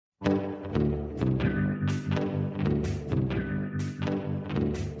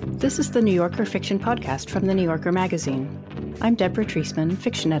This is the New Yorker Fiction Podcast from The New Yorker magazine. I'm Deborah Treisman,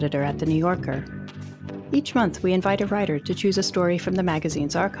 fiction editor at The New Yorker. Each month, we invite a writer to choose a story from the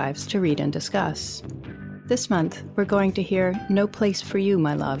magazine's archives to read and discuss. This month, we're going to hear No Place for You,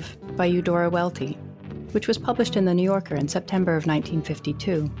 My Love, by Eudora Welty, which was published in The New Yorker in September of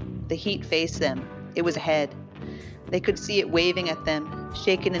 1952. The heat faced them. It was ahead. They could see it waving at them,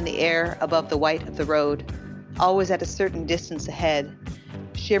 shaken in the air above the white of the road, always at a certain distance ahead,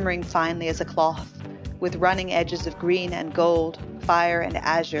 shimmering finely as a cloth, with running edges of green and gold, fire and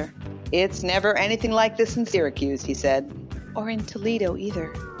azure. "It's never anything like this in Syracuse," he said. "Or in Toledo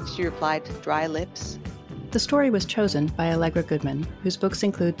either," she replied with dry lips. The story was chosen by Allegra Goodman, whose books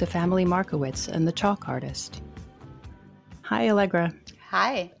include The Family Markowitz and The Chalk Artist. Hi, Allegra.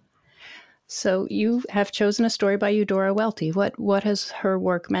 Hi. So you have chosen a story by Eudora Welty. What has her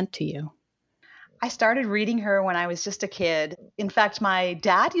work meant to you? I started reading her when I was just a kid. In fact, my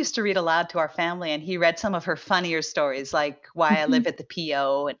dad used to read aloud to our family, and he read some of her funnier stories, like Why I Live at the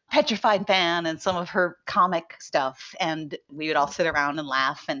P.O. and Petrified Man and some of her comic stuff. And we would all sit around and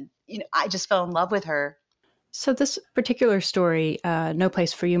laugh. And, I just fell in love with her. So this particular story, No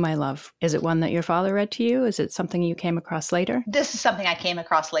Place for You, My Love, is it one that your father read to you? Is it something you came across later? This is something I came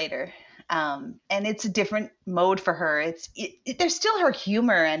across later. And it's a different mode for her. There's still her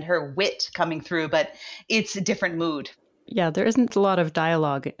humor and her wit coming through, but it's a different mood. Yeah, there isn't a lot of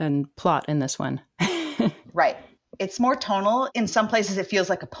dialogue and plot in this one. Right. It's more tonal. In some places, it feels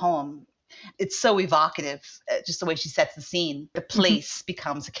like a poem. It's so evocative, just the way she sets the scene. The place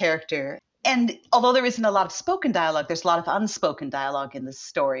becomes a character. And although there isn't a lot of spoken dialogue, there's a lot of unspoken dialogue in this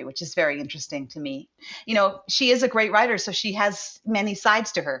story, which is very interesting to me. She is a great writer, so she has many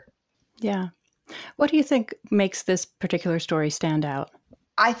sides to her. Yeah. What do you think makes this particular story stand out?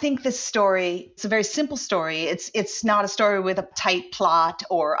 I think this story, it's a very simple story. It's not a story with a tight plot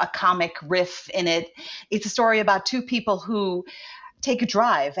or a comic riff in it. It's a story about two people who take a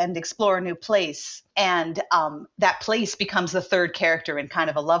drive and explore a new place. And that place becomes the third character in kind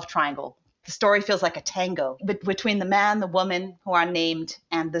of a love triangle. The story feels like a tango between the man, the woman who are named,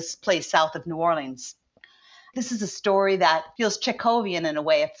 and this place south of New Orleans. This is a story that feels Chekhovian in a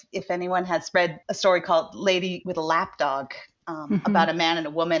way. If anyone has read a story called Lady with a Lapdog, about a man and a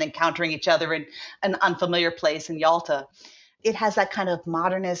woman encountering each other in an unfamiliar place in Yalta, it has that kind of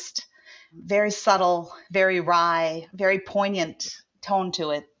modernist, very subtle, very wry, very poignant tone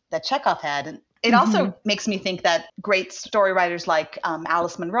to it that Chekhov had. And it also makes me think that great story writers like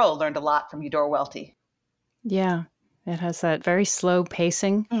Alice Munro learned a lot from Eudora Welty. Yeah, it has that very slow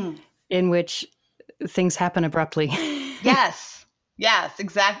pacing in which things happen abruptly. Yes,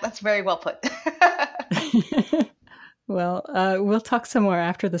 exactly. That's very well put. Well, we'll talk some more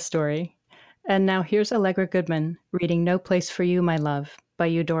after the story. And now here's Allegra Goodman reading No Place for You, My Love by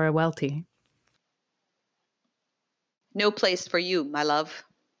Eudora Welty. No place for you, my love.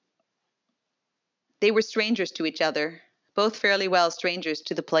 They were strangers to each other, both fairly well strangers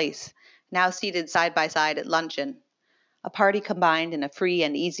to the place, now seated side by side at luncheon. A party combined in a free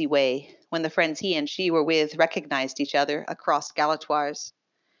and easy way, when the friends he and she were with recognized each other across galatoirs.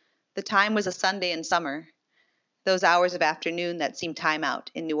 The time was a Sunday in summer, those hours of afternoon that seemed time out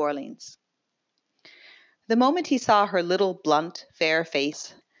in New Orleans. The moment he saw her little, blunt, fair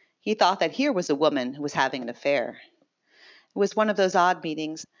face, he thought that here was a woman who was having an affair. It was one of those odd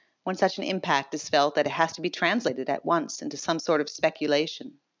meetings when such an impact is felt that it has to be translated at once into some sort of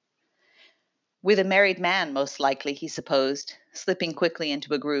speculation. With a married man, most likely, he supposed, slipping quickly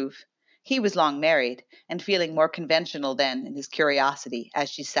into a groove. He was long married, and feeling more conventional then in his curiosity as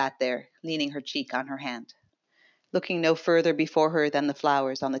she sat there, leaning her cheek on her hand, looking no further before her than the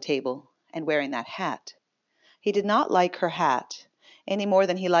flowers on the table, and wearing that hat. He did not like her hat, any more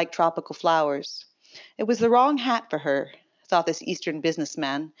than he liked tropical flowers. It was the wrong hat for her, thought this Eastern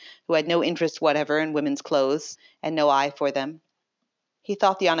businessman, who had no interest whatever in women's clothes, and no eye for them. He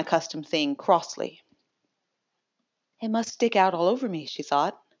thought the unaccustomed thing crossly. It must stick out all over me, she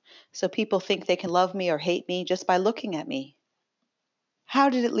thought, so people think they can love me or hate me just by looking at me. How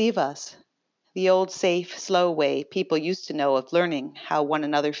did it leave us? The old safe, slow way people used to know of learning how one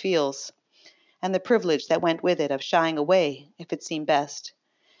another feels, and the privilege that went with it of shying away if it seemed best.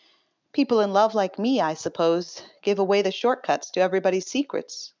 People in love like me, I suppose, give away the shortcuts to everybody's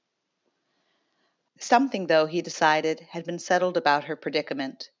secrets. Something, though, he decided, had been settled about her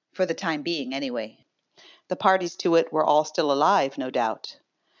predicament, for the time being anyway. The parties to it were all still alive, no doubt.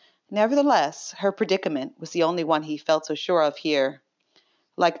 Nevertheless, her predicament was the only one he felt so sure of here,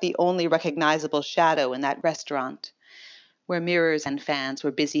 like the only recognizable shadow in that restaurant, where mirrors and fans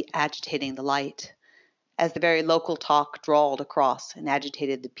were busy agitating the light, as the very local talk drawled across and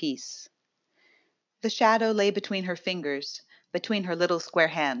agitated the peace. The shadow lay between her fingers, between her little square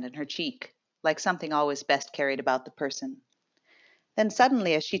hand and her cheek, like something always best carried about the person. Then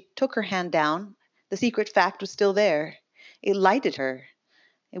suddenly, as she took her hand down, the secret fact was still there. It lighted her.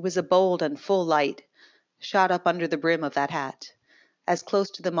 It was a bold and full light, shot up under the brim of that hat, as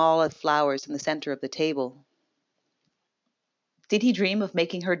close to them all as flowers in the center of the table. Did he dream of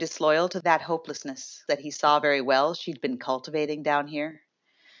making her disloyal to that hopelessness that he saw very well she'd been cultivating down here?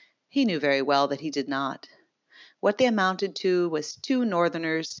 He knew very well that he did not. What they amounted to was two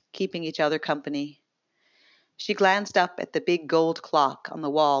northerners keeping each other company. She glanced up at the big gold clock on the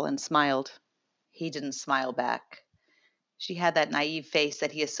wall and smiled. He didn't smile back. She had that naive face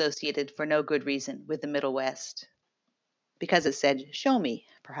that he associated for no good reason with the Middle West. Because it said, "Show me,"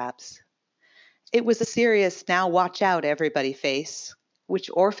 perhaps. It was a serious, now watch out, everybody face, which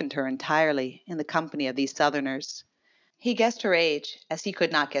orphaned her entirely in the company of these Southerners. He guessed her age, as he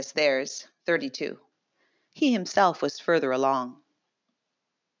could not guess theirs, 32. He himself was further along.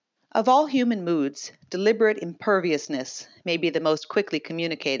 Of all human moods, deliberate imperviousness may be the most quickly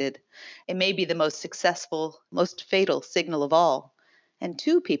communicated. It may be the most successful, most fatal signal of all. And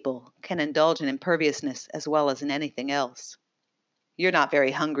two people can indulge in imperviousness as well as in anything else. "You're not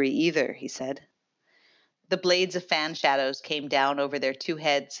very hungry either," he said. The blades of fan shadows came down over their two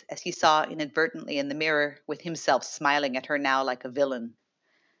heads as he saw inadvertently in the mirror, with himself smiling at her now like a villain.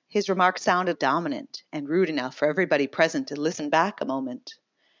 His remark sounded dominant and rude enough for everybody present to listen back a moment.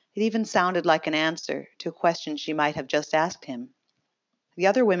 It even sounded like an answer to a question she might have just asked him. The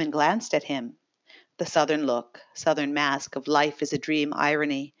other women glanced at him. The Southern look, Southern mask of life is a dream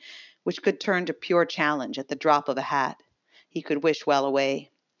irony, which could turn to pure challenge at the drop of a hat. He could wish well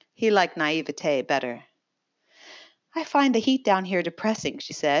away. He liked naivete better. "I find the heat down here depressing,"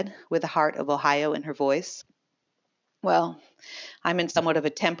 she said, with the heart of Ohio in her voice. "Well, I'm in somewhat of a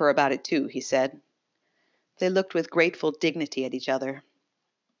temper about it too," he said. They looked with grateful dignity at each other.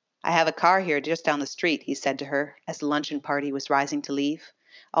 "I have a car here just down the street," he said to her as the luncheon party was rising to leave,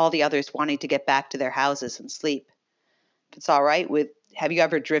 all the others wanting to get back to their houses and sleep. "If it's all right with, have you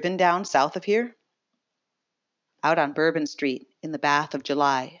ever driven down south of here?" Out on Bourbon Street, in the bath of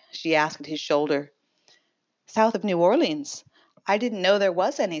July, she asked at his shoulder. "South of New Orleans? I didn't know there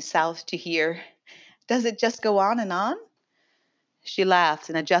was any south to here. Does it just go on and on?" She laughed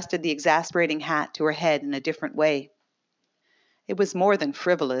and adjusted the exasperating hat to her head in a different way. It was more than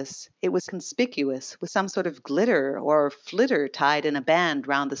frivolous. It was conspicuous, with some sort of glitter or flitter tied in a band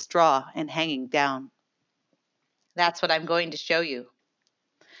round the straw and hanging down. "That's what I'm going to show you."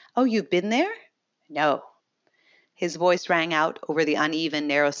 "Oh, you've been there?" "No." His voice rang out over the uneven,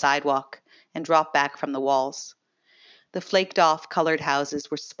 narrow sidewalk and dropped back from the walls. The flaked-off colored houses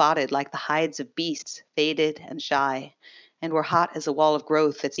were spotted like the hides of beasts, faded and shy, and were hot as a wall of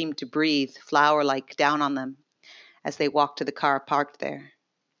growth that seemed to breathe, flower-like, down on them as they walked to the car parked there.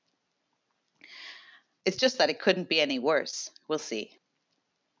 "It's just that it couldn't be any worse. We'll see."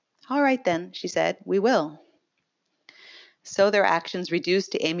 "All right, then," she said, "we will." So their actions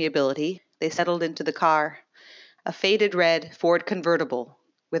reduced to amiability, they settled into the car, a faded red Ford convertible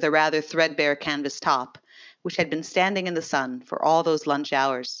with a rather threadbare canvas top, which had been standing in the sun for all those lunch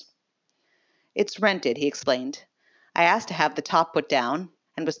hours. "It's rented," he explained. "I asked to have the top put down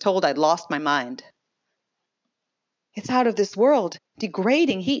and was told I'd lost my mind." "It's out of this world,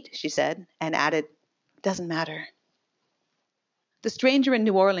 degrading heat," she said, and added, "Doesn't matter." The stranger in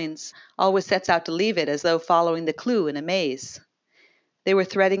New Orleans always sets out to leave it as though following the clue in a maze. They were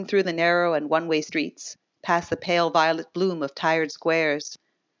threading through the narrow and one-way streets, past the pale violet bloom of tired squares,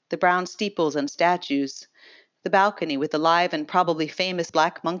 the brown steeples and statues, the balcony with the live and probably famous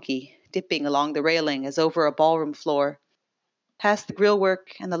black monkey dipping along the railing as over a ballroom floor, past the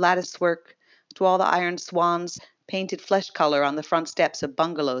grillwork and the lattice work to all the iron swans painted flesh color on the front steps of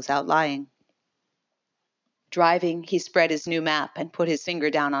bungalows outlying. Driving, he spread his new map and put his finger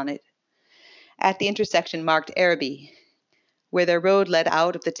down on it. At the intersection marked Araby, where their road led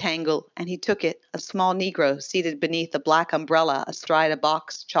out of the tangle, and he took it, a small Negro seated beneath a black umbrella astride a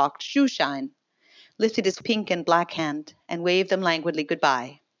box chalked shoe shine, lifted his pink and black hand and waved them languidly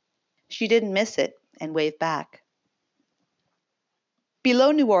goodbye. She didn't miss it and waved back.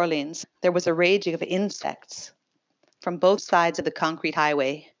 Below New Orleans, there was a raging of insects from both sides of the concrete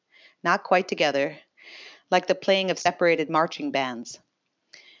highway, not quite together, like the playing of separated marching bands.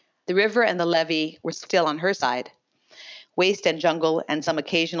 The river and the levee were still on her side, waste and jungle and some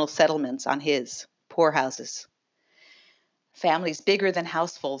occasional settlements on his, poorhouses. Families bigger than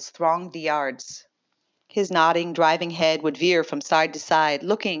housefuls thronged the yards. His nodding, driving head would veer from side to side,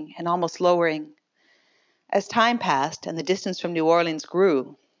 looking and almost lowering. As time passed and the distance from New Orleans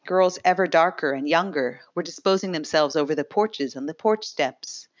grew, girls ever darker and younger were disposing themselves over the porches and the porch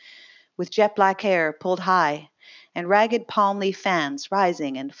steps, with jet black hair pulled high, and ragged palm leaf fans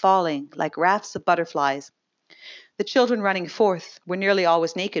rising and falling like rafts of butterflies. The children running forth were nearly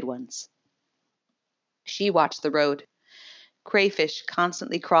always naked ones. She watched the road. Crayfish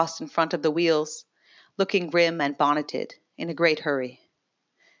constantly crossed in front of the wheels, looking grim and bonneted, in a great hurry.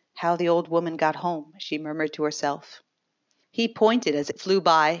 How the old woman got home, she murmured to herself. He pointed as it flew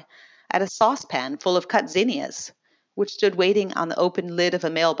by at a saucepan full of cut zinnias, which stood waiting on the open lid of a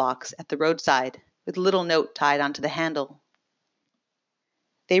mailbox at the roadside, with a little note tied onto the handle.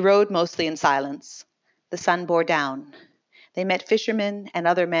 They rode mostly in silence. The sun bore down. They met fishermen and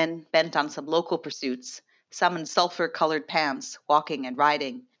other men bent on some local pursuits, some in sulphur-colored pants, walking and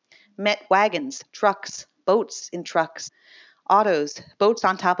riding. Met wagons, trucks, boats in trucks, autos, boats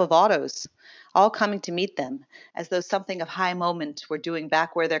on top of autos, all coming to meet them, as though something of high moment were doing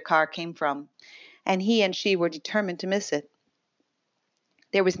back where their car came from, and he and she were determined to miss it.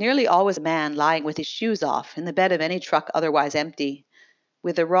 There was nearly always a man lying with his shoes off in the bed of any truck otherwise empty,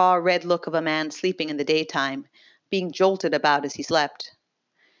 with the raw red look of a man sleeping in the daytime, being jolted about as he slept.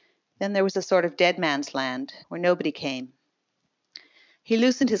 Then there was a sort of dead man's land, where nobody came. He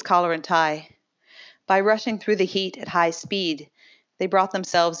loosened his collar and tie. By rushing through the heat at high speed, they brought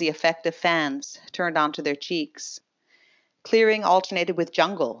themselves the effect of fans turned onto their cheeks. Clearing alternated with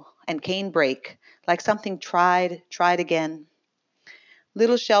jungle and canebrake, like something tried again.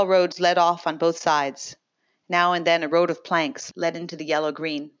 Little shell roads led off on both sides. Now and then a road of planks led into the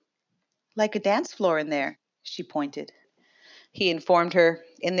yellow-green. Like a dance floor in there, she pointed. He informed her,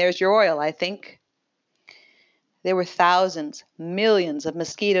 "In there's your oil, I think." There were thousands, millions of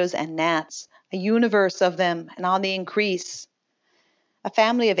mosquitoes and gnats, a universe of them, and on the increase. A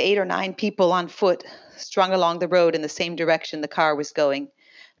family of 8 or 9 people on foot strung along the road in the same direction the car was going,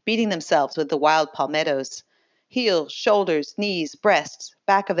 beating themselves with the wild palmettos. Heels, shoulders, knees, breasts,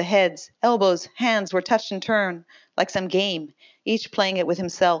 back of the heads, elbows, hands were touched in turn, like some game, each playing it with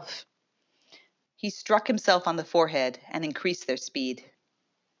himself. He struck himself on the forehead and increased their speed.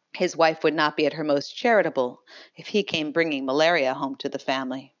 His wife would not be at her most charitable if he came bringing malaria home to the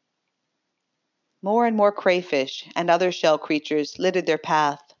family. More and more crayfish and other shell creatures littered their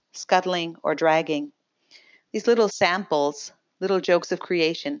path, scuttling or dragging. These little samples, little jokes of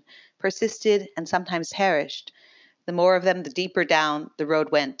creation, persisted and sometimes perished. The more of them, the deeper down the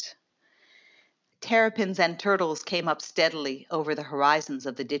road went. Terrapins and turtles came up steadily over the horizons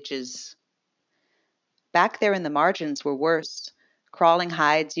of the ditches. Back there in the margins were worse, crawling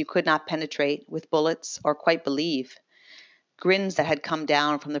hides you could not penetrate with bullets or quite believe, grins that had come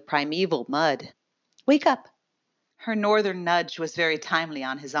down from the primeval mud. "Wake up!" Her northern nudge was very timely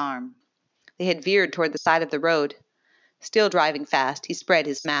on his arm. They had veered toward the side of the road. Still driving fast, he spread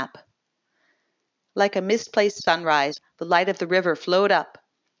his map. Like a misplaced sunrise, the light of the river flowed up.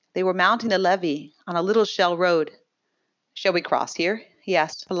 They were mounting the levee on a little shell road. "Shall we cross here?" he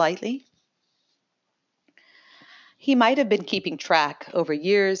asked politely. He might have been keeping track over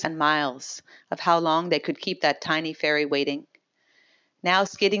years and miles of how long they could keep that tiny ferry waiting. Now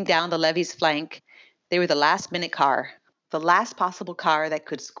skidding down the levee's flank, they were the last-minute car, the last possible car that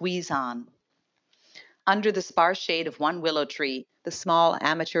could squeeze on. Under the sparse shade of one willow tree, the small,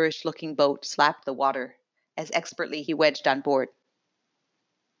 amateurish-looking boat slapped the water, as expertly he wedged on board.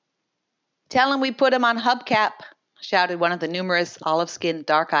 "Tell him we put him on hubcap," shouted one of the numerous olive-skinned,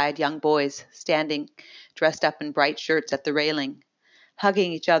 dark-eyed young boys standing, dressed up in bright shirts at the railing,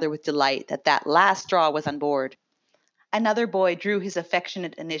 hugging each other with delight that that last straw was on board. Another boy drew his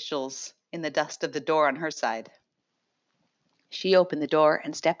affectionate initials in the dust of the door on her side. She opened the door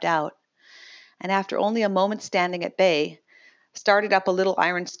and stepped out, and after only a moment standing at bay, started up a little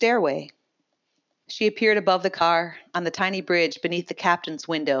iron stairway. She appeared above the car, on the tiny bridge beneath the captain's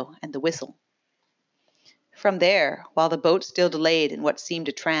window and the whistle. From there, while the boat still delayed in what seemed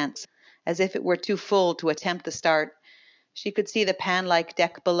a trance, as if it were too full to attempt the start, she could see the pan-like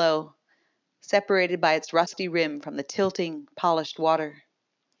deck below, separated by its rusty rim from the tilting, polished water.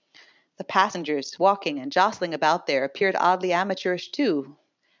 The passengers, walking and jostling about there, appeared oddly amateurish too.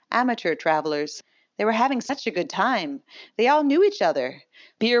 Amateur travelers. They were having such a good time. They all knew each other.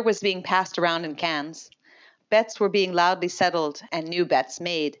 Beer was being passed around in cans. Bets were being loudly settled and new bets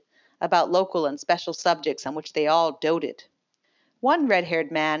made about local and special subjects on which they all doted. One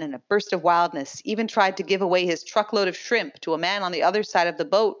red-haired man, in a burst of wildness, even tried to give away his truckload of shrimp to a man on the other side of the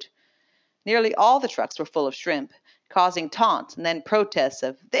boat. Nearly all the trucks were full of shrimp, causing taunts and then protests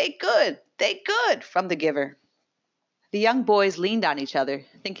of "they good," from the giver. The young boys leaned on each other,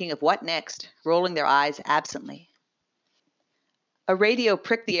 thinking of what next, rolling their eyes absently. A radio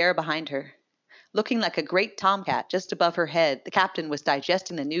pricked the air behind her. Looking like a great tomcat just above her head, the captain was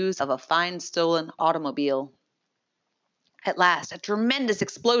digesting the news of a fine stolen automobile. At last, a tremendous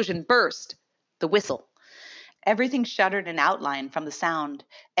explosion burst. The whistle. Everything shuddered in outline from the sound.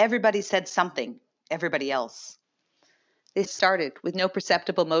 Everybody said something. Everybody else. They started with no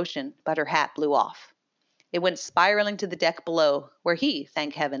perceptible motion, but her hat blew off. It went spiraling to the deck below, where he,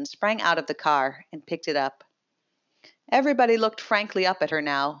 thank heaven, sprang out of the car and picked it up. Everybody looked frankly up at her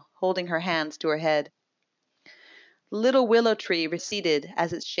now, holding her hands to her head. The little willow tree receded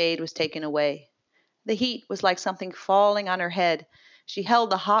as its shade was taken away. The heat was like something falling on her head. She held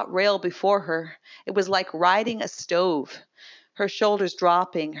the hot rail before her. It was like riding a stove. Her shoulders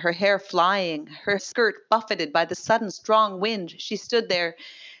dropping, her hair flying, her skirt buffeted by the sudden strong wind, she stood there,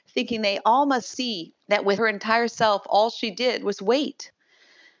 thinking they all must see that with her entire self all she did was wait.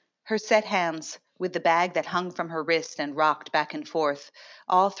 Her set hands, with the bag that hung from her wrist and rocked back and forth,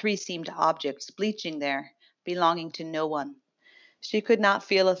 all three seemed objects bleaching there, belonging to no one. She could not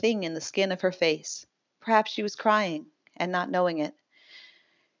feel a thing in the skin of her face. Perhaps she was crying, and not knowing it.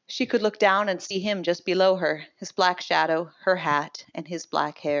 She could look down and see him just below her, his black shadow, her hat, and his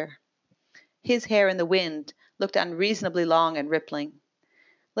black hair. His hair in the wind looked unreasonably long and rippling.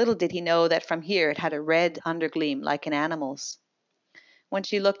 Little did he know that from here it had a red undergleam like an animal's. When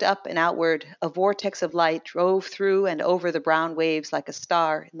she looked up and outward, a vortex of light drove through and over the brown waves like a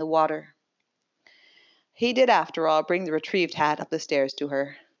star in the water. He did, after all, bring the retrieved hat up the stairs to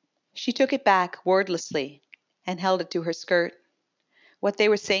her. She took it back wordlessly and held it to her skirt. What they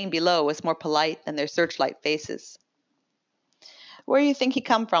were saying below was more polite than their searchlight faces. "Where you think he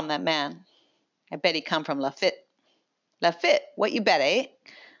come from, that man?" "I bet he come from Lafitte." "Lafitte? What you bet, eh?"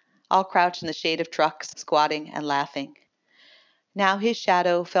 All crouched in the shade of trucks, squatting and laughing. Now his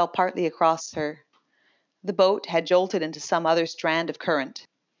shadow fell partly across her. The boat had jolted into some other strand of current.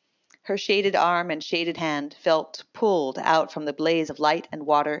 Her shaded arm and shaded hand felt pulled out from the blaze of light and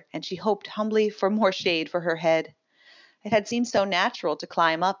water, and she hoped humbly for more shade for her head. It had seemed so natural to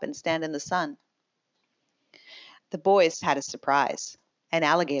climb up and stand in the sun. The boys had a surprise, an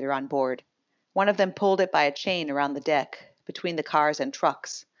alligator on board. One of them pulled it by a chain around the deck, between the cars and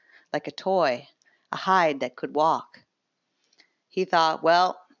trucks, like a toy, a hide that could walk. He thought,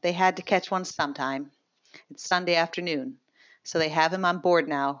 well, they had to catch one sometime. It's Sunday afternoon, so they have him on board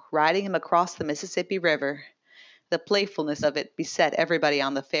now, riding him across the Mississippi River. The playfulness of it beset everybody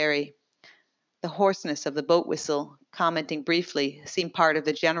on the ferry. The hoarseness of the boat whistle, commenting briefly, seemed part of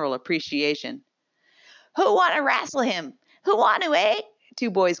the general appreciation. "Who want to wrestle him? Who want to, eh?" two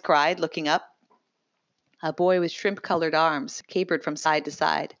boys cried, looking up. A boy with shrimp-colored arms capered from side to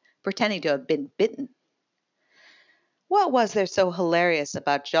side, pretending to have been bitten. What was there so hilarious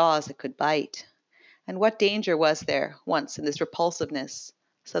about jaws that could bite? And what danger was there, once, in this repulsiveness,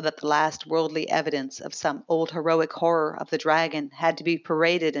 so that the last worldly evidence of some old heroic horror of the dragon had to be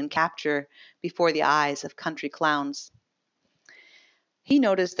paraded in capture before the eyes of country clowns? He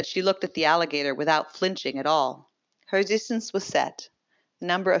noticed that she looked at the alligator without flinching at all. Her distance was set. The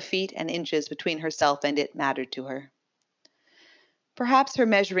number of feet and inches between herself and it mattered to her. Perhaps her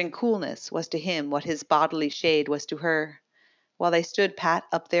measuring coolness was to him what his bodily shade was to her, while they stood pat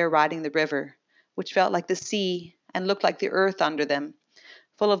up there riding the river, which felt like the sea and looked like the earth under them,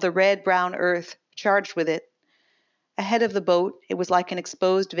 full of the red-brown earth charged with it. Ahead of the boat it was like an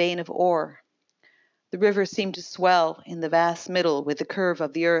exposed vein of ore. The river seemed to swell in the vast middle with the curve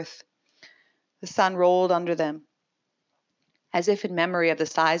of the earth. The sun rolled under them, as if in memory of the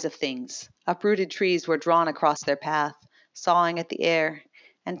size of things. Uprooted trees were drawn across their path, sawing at the air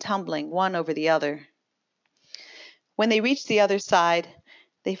and tumbling one over the other. When they reached the other side,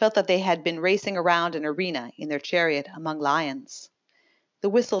 they felt that they had been racing around an arena in their chariot among lions. The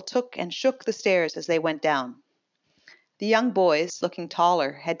whistle took and shook the stairs as they went down. The young boys, looking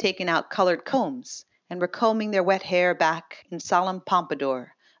taller, had taken out colored combs and were combing their wet hair back in solemn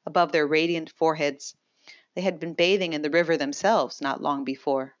pompadour above their radiant foreheads. They had been bathing in the river themselves not long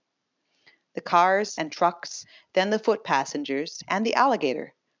before. The cars and trucks, then the foot passengers, and the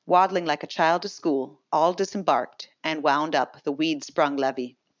alligator, waddling like a child to school, all disembarked and wound up the weed-sprung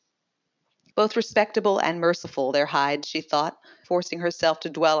levee. Both respectable and merciful their hides, she thought, forcing herself to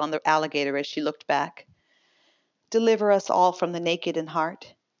dwell on the alligator as she looked back. Deliver us all from the naked in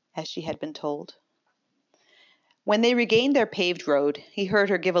heart, as she had been told. When they regained their paved road, he heard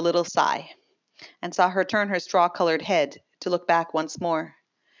her give a little sigh, and saw her turn her straw-colored head to look back once more.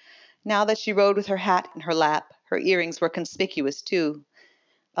 Now that she rode with her hat in her lap, her earrings were conspicuous too.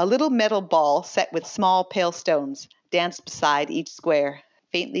 A little metal ball set with small pale stones, danced beside each square,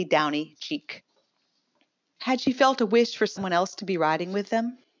 faintly downy cheek. Had she felt a wish for someone else to be riding with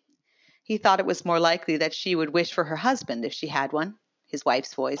them? He thought it was more likely that she would wish for her husband if she had one, his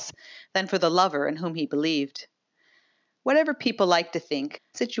wife's voice, than for the lover in whom he believed. Whatever people liked to think,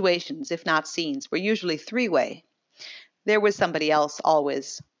 situations, if not scenes, were usually three-way. There was somebody else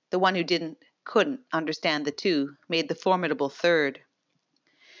always. The one who couldn't understand the two, made the formidable third.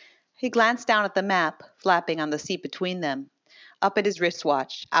 He glanced down at the map, flapping on the seat between them, up at his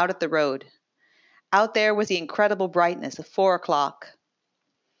wristwatch, out at the road. Out there was the incredible brightness of 4 o'clock.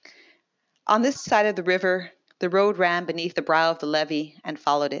 On this side of the river, the road ran beneath the brow of the levee and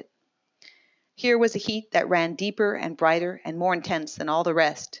followed it. Here was a heat that ran deeper and brighter and more intense than all the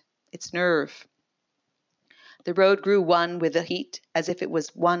rest, its nerve. The road grew one with the heat as if it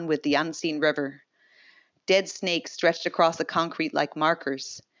was one with the unseen river. Dead snakes stretched across the concrete like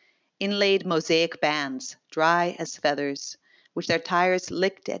markers, inlaid mosaic bands, dry as feathers, which their tires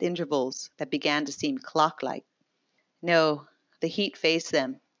licked at intervals that began to seem clock-like. No, the heat faced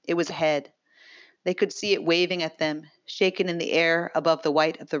them. It was ahead. They could see it waving at them, shaken in the air above the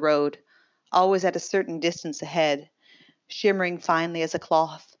white of the road, always at a certain distance ahead, shimmering finely as a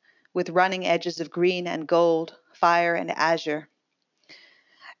cloth, with running edges of green and gold, fire and azure.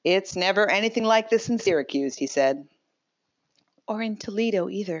 "It's never anything like this in Syracuse," he said. "Or in Toledo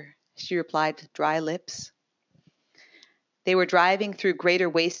either," she replied with dry lips. They were driving through greater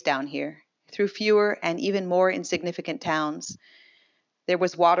waste down here, through fewer and even more insignificant towns. There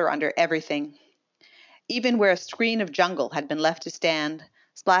was water under everything. Even where a screen of jungle had been left to stand,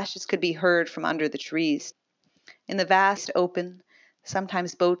 splashes could be heard from under the trees. In the vast open,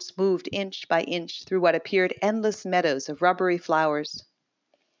 sometimes boats moved inch by inch through what appeared endless meadows of rubbery flowers.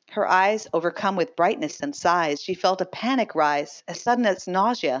 Her eyes overcome with brightness and sighs, she felt a panic rise, as sudden as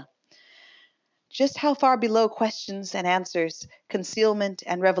nausea. Just how far below questions and answers, concealment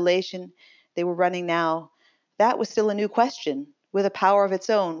and revelation, they were running now, that was still a new question, with a power of its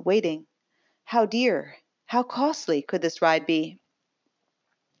own, waiting. How dear, how costly could this ride be?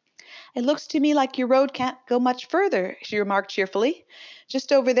 "It looks to me like your road can't go much further," she remarked cheerfully.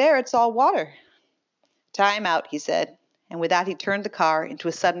 "Just over there it's all water." "Time out," he said, and with that he turned the car into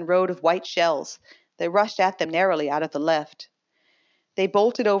a sudden road of white shells that rushed at them narrowly out of the left. They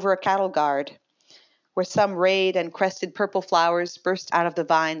bolted over a cattle guard, where some rayed and crested purple flowers burst out of the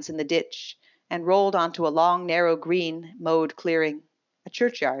vines in the ditch and rolled onto a long narrow green mowed clearing, a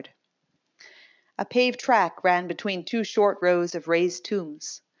churchyard. A paved track ran between two short rows of raised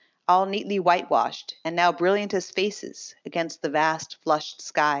tombs, all neatly whitewashed and now brilliant as faces against the vast flushed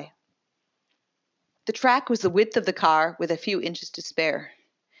sky. The track was the width of the car with a few inches to spare.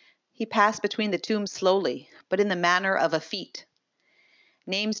 He passed between the tombs slowly, but in the manner of a feet.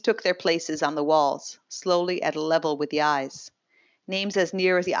 Names took their places on the walls, slowly at a level with the eyes. Names as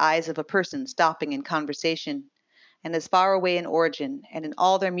near as the eyes of a person stopping in conversation, and as far away in origin and in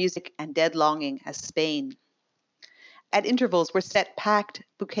all their music and dead longing as Spain. At intervals were set packed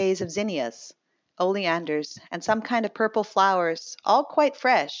bouquets of zinnias, oleanders, and some kind of purple flowers, all quite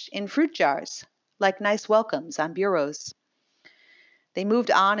fresh, in fruit jars, like nice welcomes on bureaus. They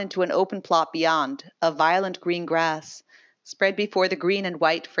moved on into an open plot beyond, of violent green grass, spread before the green and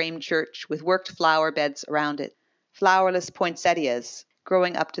white framed church with worked flower beds around it, flowerless poinsettias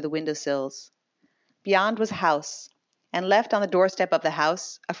growing up to the windowsills. Beyond was a house, and left on the doorstep of the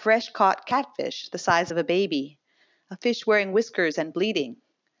house a fresh-caught catfish the size of a baby, a fish wearing whiskers and bleeding.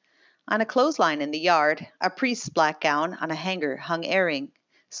 On a clothesline in the yard, a priest's black gown on a hanger hung airing,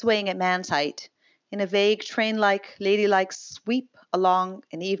 swaying at man's height, in a vague train-like, ladylike sweep along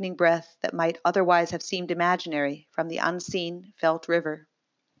an evening breath that might otherwise have seemed imaginary from the unseen, felt river.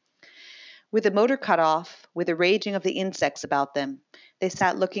 With the motor cut off, with the raging of the insects about them, they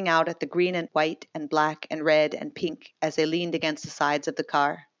sat looking out at the green and white and black and red and pink as they leaned against the sides of the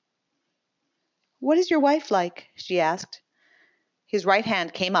car. "What is your wife like?" she asked. His right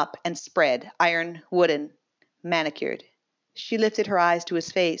hand came up and spread, iron, wooden, manicured. She lifted her eyes to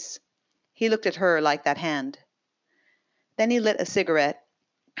his face. He looked at her like that hand. Then he lit a cigarette,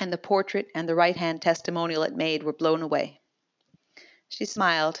 and the portrait and the right-hand testimonial it made were blown away. She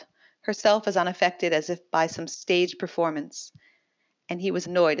smiled, herself as unaffected as if by some stage performance, and he was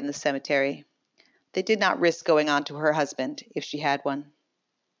annoyed in the cemetery. They did not risk going on to her husband, if she had one.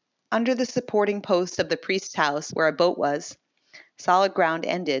 Under the supporting posts of the priest's house, where a boat was, solid ground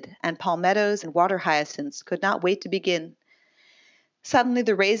ended, and palmettos and water hyacinths could not wait to begin. Suddenly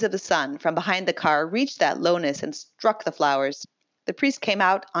the rays of the sun from behind the car reached that lowness and struck the flowers. The priest came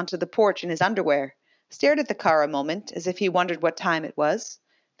out onto the porch in his underwear, stared at the car a moment as if he wondered what time it was,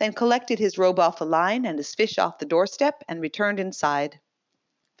 then collected his robe off the line and his fish off the doorstep and returned inside.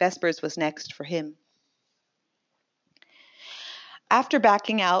 Vespers was next for him. After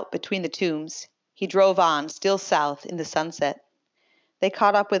backing out between the tombs, he drove on, still south, in the sunset. They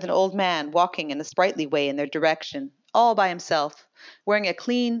caught up with an old man walking in a sprightly way in their direction, all by himself, wearing a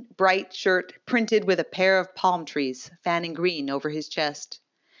clean, bright shirt printed with a pair of palm trees, fanning green over his chest.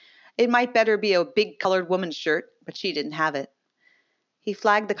 It might better be a big colored woman's shirt, but she didn't have it. He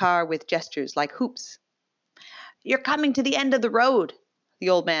flagged the car with gestures like hoops. "You're coming to the end of the road," the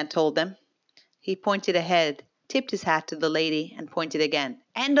old man told them. He pointed ahead, tipped his hat to the lady, and pointed again.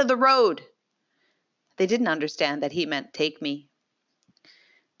 "End of the road." They didn't understand that he meant take me.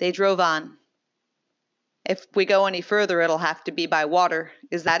 They drove on. "If we go any further, it'll have to be by water.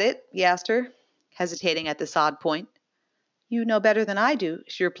 Is that it?" he asked her, hesitating at this odd point. "You know better than I do,"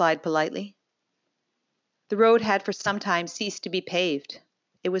 she replied politely. The road had for some time ceased to be paved.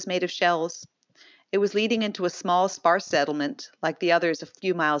 It was made of shells. It was leading into a small, sparse settlement, like the others a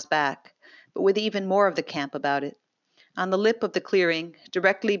few miles back, but with even more of the camp about it. On the lip of the clearing,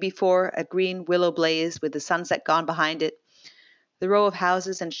 directly before a green willow blaze with the sunset gone behind it, the row of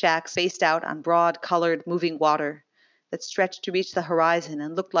houses and shacks faced out on broad, colored, moving water that stretched to reach the horizon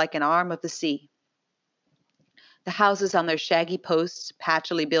and looked like an arm of the sea. The houses on their shaggy posts,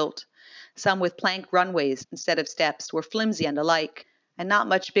 patchily built, some with plank runways instead of steps, were flimsy and alike, and not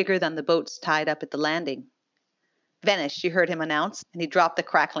much bigger than the boats tied up at the landing. "Venice," she heard him announce, and he dropped the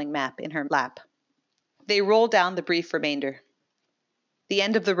crackling map in her lap. They rolled down the brief remainder. The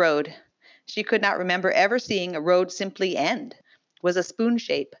end of the road. She could not remember ever seeing a road simply end. Was a spoon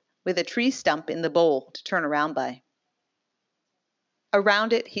shape, with a tree stump in the bowl to turn around by.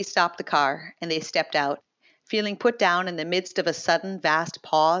 Around it he stopped the car, and they stepped out, feeling put down in the midst of a sudden vast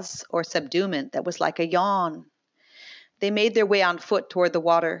pause or subduement that was like a yawn. They made their way on foot toward the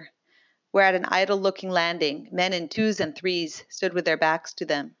water, where at an idle-looking landing men in twos and threes stood with their backs to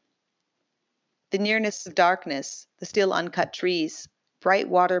them. The nearness of darkness, the still uncut trees, bright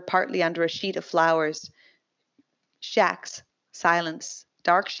water partly under a sheet of flowers, shacks, silence,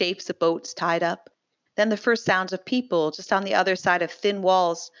 dark shapes of boats tied up, then the first sounds of people just on the other side of thin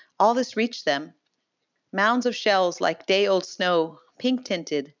walls, all this reached them. Mounds of shells like day-old snow,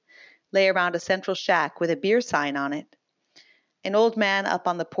 pink-tinted, lay around a central shack with a beer sign on it. An old man up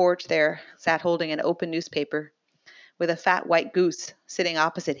on the porch there sat holding an open newspaper, with a fat white goose sitting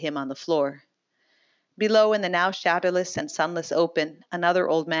opposite him on the floor. Below in the now shadowless and sunless open, another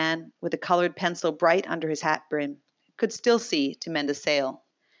old man, with a colored pencil bright under his hat brim, could still see to mend a sail.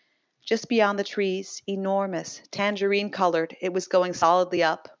 Just beyond the trees, enormous, tangerine-colored, it was going solidly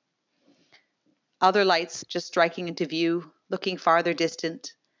up. Other lights just striking into view, looking farther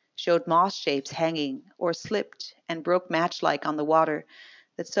distant, showed moss shapes hanging or slipped and broke match-like on the water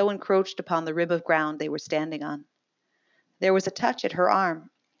that so encroached upon the rib of ground they were standing on. There was a touch at her arm,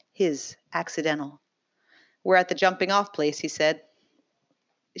 his, accidental. "We're at the jumping-off place," he said.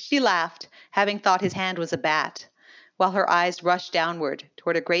 She laughed, having thought his hand was a bat, while her eyes rushed downward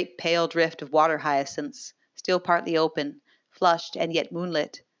toward a great pale drift of water hyacinths, still partly open, flushed and yet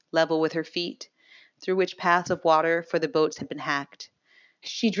moonlit, level with her feet, through which paths of water for the boats had been hacked.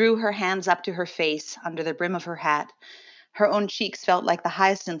 She drew her hands up to her face under the brim of her hat. Her own cheeks felt like the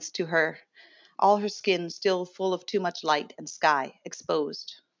hyacinths to her, all her skin still full of too much light and sky,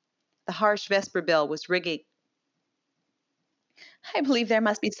 exposed. The harsh vesper bell was ringing. "I believe there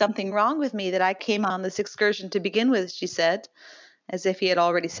must be something wrong with me that I came on this excursion to begin with," she said, as if he had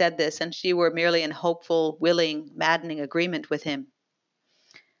already said this and she were merely in hopeful, willing, maddening agreement with him.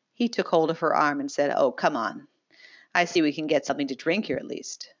 He took hold of her arm and said, "Oh, come on. I see we can get something to drink here at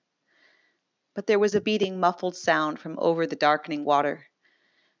least." But there was a beating, muffled sound from over the darkening water.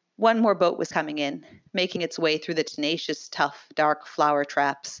 One more boat was coming in, making its way through the tenacious, tough, dark flower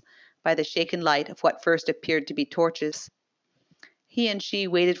traps by the shaken light of what first appeared to be torches. He and she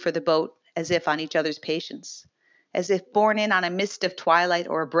waited for the boat as if on each other's patience. As if borne in on a mist of twilight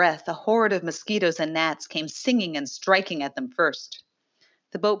or a breath, a horde of mosquitoes and gnats came singing and striking at them first.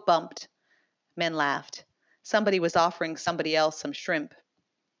 The boat bumped. Men laughed. Somebody was offering somebody else some shrimp.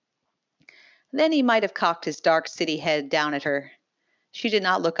 Then he might have cocked his dark city head down at her. She did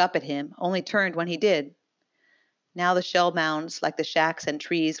not look up at him, only turned when he did. Now the shell mounds, like the shacks and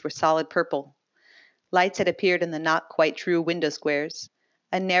trees, were solid purple. Lights had appeared in the not quite true window squares.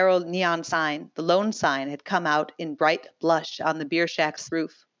 A narrow neon sign, the lone sign, had come out in bright blush on the beer shack's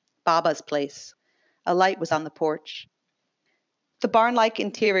roof. Baba's place. A light was on the porch. The barn-like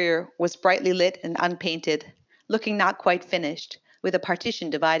interior was brightly lit and unpainted, looking not quite finished, with a partition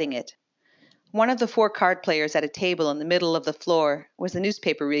dividing it. One of the four card players at a table in the middle of the floor was a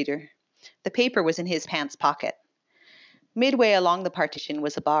newspaper reader. The paper was in his pants pocket. Midway along the partition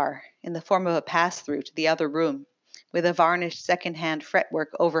was a bar, in the form of a pass-through to the other room, with a varnished second-hand fretwork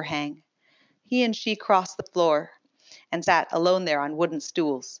overhang. He and she crossed the floor and sat alone there on wooden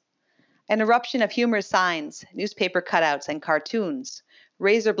stools. An eruption of humorous signs, newspaper cutouts and cartoons,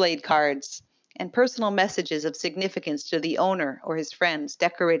 razor blade cards, and personal messages of significance to the owner or his friends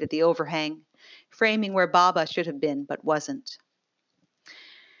decorated the overhang, framing where Baba should have been but wasn't.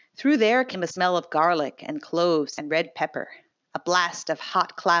 Through there came a smell of garlic and cloves and red pepper. A blast of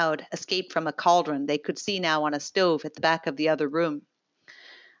hot cloud escaped from a cauldron they could see now on a stove at the back of the other room.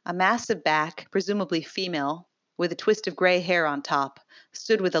 A massive back, presumably female, with a twist of gray hair on top,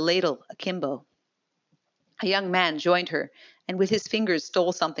 stood with a ladle akimbo. A young man joined her, and with his fingers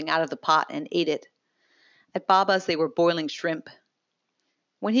stole something out of the pot and ate it. At Baba's they were boiling shrimp.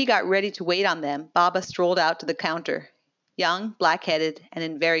 When he got ready to wait on them, Baba strolled out to the counter, young, black-headed, and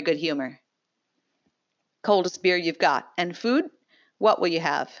in very good humor. "Coldest beer you've got. And food? What will you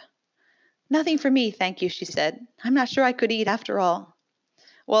have?" "Nothing for me, thank you," she said. "I'm not sure I could eat after all."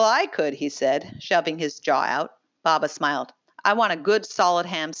 "Well, I could," he said, shoving his jaw out. Baba smiled. "I want a good, solid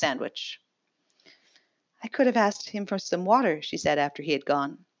ham sandwich." "I could have asked him for some water," she said after he had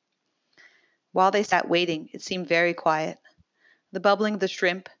gone. While they sat waiting, it seemed very quiet. The bubbling of the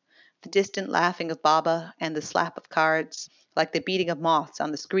shrimp, the distant laughing of Baba, and the slap of cards, like the beating of moths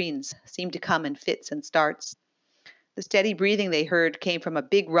on the screens, seemed to come in fits and starts. The steady breathing they heard came from a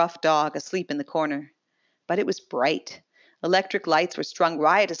big rough dog asleep in the corner. But it was bright. Electric lights were strung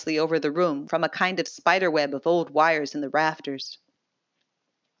riotously over the room from a kind of spider web of old wires in the rafters.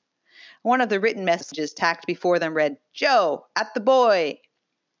 One of the written messages tacked before them read, "Joe, at the boy."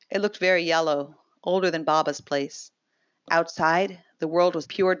 It looked very yellow, older than Baba's place. Outside, the world was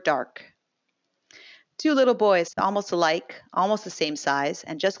pure dark. Two little boys, almost alike, almost the same size,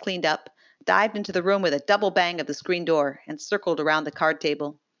 and just cleaned up, dived into the room with a double bang of the screen door and circled around the card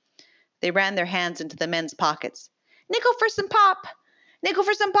table. They ran their hands into the men's pockets. "Nickel for some pop! Nickel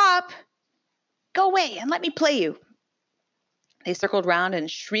for some pop! Go away and let me play you." They circled round and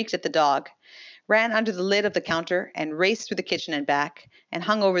shrieked at the dog, ran under the lid of the counter, and raced through the kitchen and back, and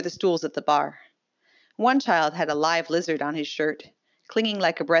hung over the stools at the bar. One child had a live lizard on his shirt, clinging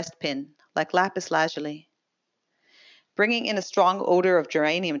like a breastpin, like lapis lazuli. Bringing in a strong odor of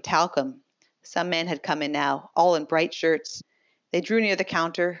geranium talcum, some men had come in now, all in bright shirts. They drew near the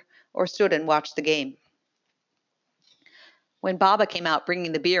counter or stood and watched the game. When Baba came out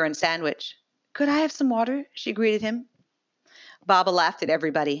bringing the beer and sandwich, "Could I have some water?" she greeted him. Baba laughed at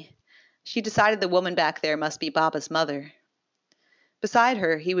everybody. She decided the woman back there must be Baba's mother. Beside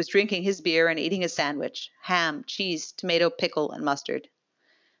her, he was drinking his beer and eating his sandwich, ham, cheese, tomato, pickle, and mustard.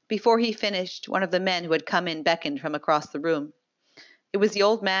 Before he finished, one of the men who had come in beckoned from across the room. It was the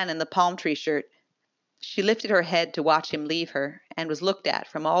old man in the palm tree shirt. She lifted her head to watch him leave her, and was looked at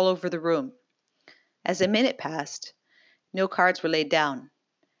from all over the room. As a minute passed, no cards were laid down.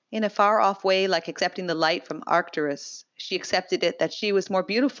 In a far-off way, like accepting the light from Arcturus, she accepted it that she was more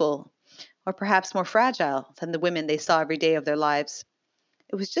beautiful, or perhaps more fragile, than the women they saw every day of their lives.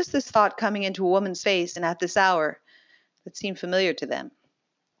 It was just this thought coming into a woman's face, and at this hour, that seemed familiar to them.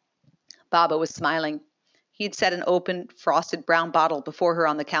 Baba was smiling. He had set an open, frosted brown bottle before her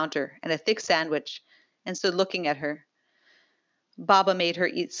on the counter, and a thick sandwich, and stood looking at her. Baba made her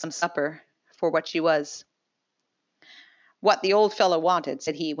eat some supper, for what she was. "What the old fellow wanted,"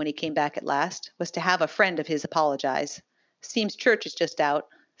 said he when he came back at last, "was to have a friend of his apologize. Seems church is just out.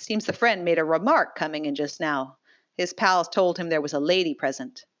 Seems the friend made a remark coming in just now. His pals told him there was a lady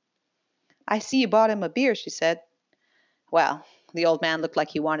present." "I see you bought him a beer," she said. Well, the old man looked like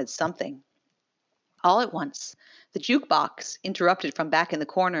he wanted something. All at once, the jukebox interrupted from back in the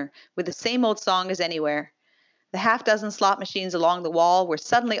corner with the same old song as anywhere. The half-dozen slot machines along the wall were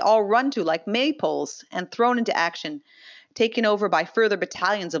suddenly all run to like maypoles and thrown into action, taken over by further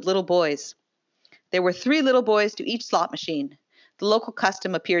battalions of little boys. There were 3 little boys to each slot machine. The local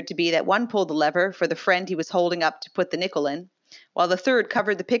custom appeared to be that one pulled the lever for the friend he was holding up to put the nickel in, while the third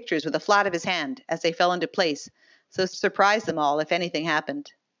covered the pictures with the flat of his hand as they fell into place, so to surprise them all if anything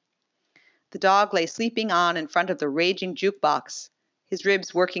happened. The dog lay sleeping on in front of the raging jukebox, his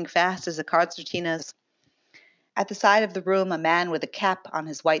ribs working fast as a concertina's. At the side of the room, a man with a cap on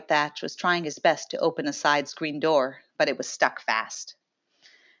his white thatch was trying his best to open a side screen door, but it was stuck fast.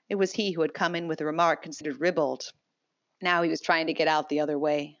 It was he who had come in with a remark considered ribald. Now he was trying to get out the other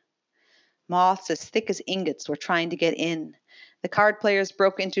way. Moths as thick as ingots were trying to get in. The card players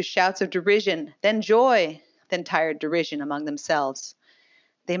broke into shouts of derision, then joy, then tired derision among themselves.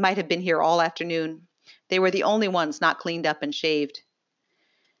 They might have been here all afternoon. They were the only ones not cleaned up and shaved.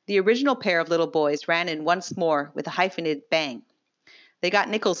 The original pair of little boys ran in once more with a hyphenated bang. They got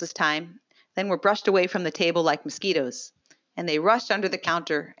nickels this time, then were brushed away from the table like mosquitoes, and they rushed under the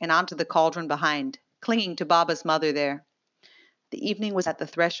counter and onto the cauldron behind, clinging to Baba's mother there. The evening was at the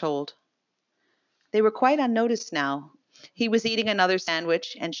threshold. They were quite unnoticed now. He was eating another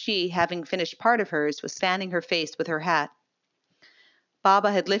sandwich, and she, having finished part of hers, was fanning her face with her hat.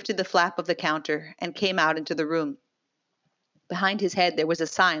 Baba had lifted the flap of the counter and came out into the room. Behind his head there was a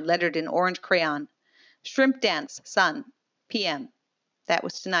sign lettered in orange crayon: Shrimp Dance, Son, p.m. That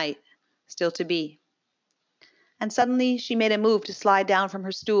was tonight, still to be. And suddenly she made a move to slide down from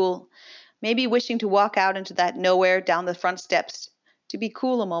her stool, maybe wishing to walk out into that nowhere down the front steps, to be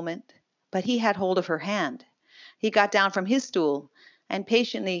cool a moment. But he had hold of her hand. He got down from his stool, and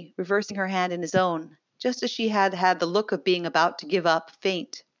patiently reversing her hand in his own, just as she had had the look of being about to give up,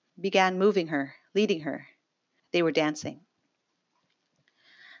 faint, began moving her, leading her. They were dancing.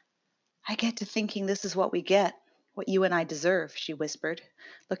 I get to thinking this is what we get, what you and I deserve, she whispered,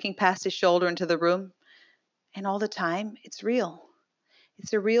 looking past his shoulder into the room. And all the time, it's real.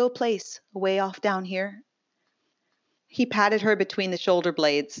 It's a real place, away off down here. He patted her between the shoulder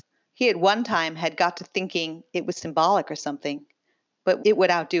blades. He at one time had got to thinking it was symbolic or something, but it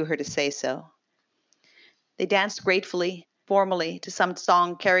would outdo her to say so. They danced gratefully, formally, to some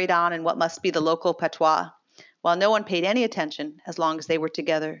song carried on in what must be the local patois, while no one paid any attention as long as they were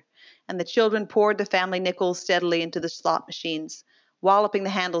together, and the children poured the family nickels steadily into the slot machines, walloping the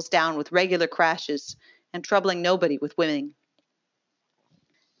handles down with regular crashes, and troubling nobody with winning.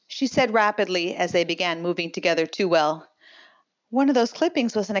 She said rapidly, as they began moving together too well, "One of those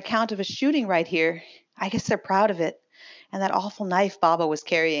clippings was an account of a shooting right here. I guess they're proud of it. And that awful knife Baba was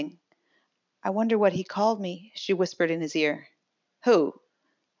carrying. I wonder what he called me," she whispered in his ear. "Who?"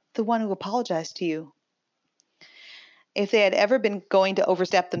 "The one who apologized to you." If they had ever been going to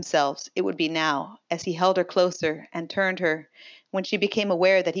overstep themselves, it would be now, as he held her closer and turned her, when she became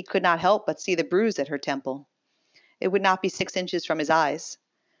aware that he could not help but see the bruise at her temple. It would not be 6 inches from his eyes.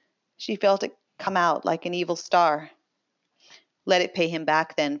 She felt it come out like an evil star. Let it pay him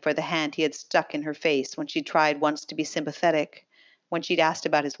back, then, for the hand he had stuck in her face when she tried once to be sympathetic, when she'd asked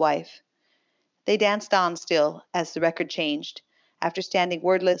about his wife. They danced on still, as the record changed, after standing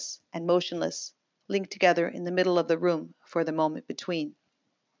wordless and motionless, linked together in the middle of the room for the moment between.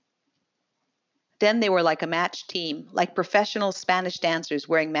 Then they were like a matched team, like professional Spanish dancers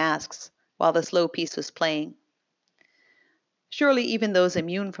wearing masks, while the slow piece was playing. Surely even those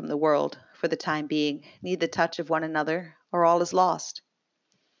immune from the world, for the time being, need the touch of one another, or all is lost.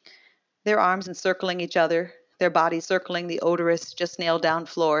 Their arms encircling each other, their bodies circling the odorous, just nailed down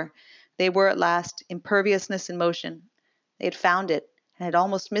floor, they were at last imperviousness in motion. They had found it, and had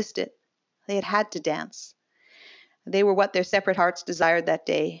almost missed it. They had to dance. They were what their separate hearts desired that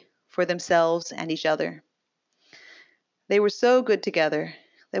day, for themselves and each other. They were so good together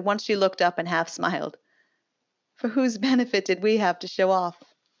that once she looked up and half smiled. For whose benefit did we have to show off?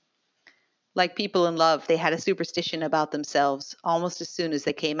 Like people in love, they had a superstition about themselves almost as soon as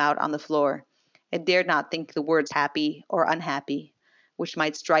they came out on the floor, and dared not think the words happy or unhappy, which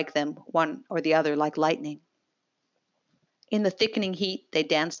might strike them, one or the other, like lightning. In the thickening heat, they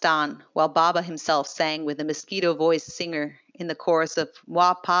danced on, while Baba himself sang with a mosquito-voiced singer in the chorus of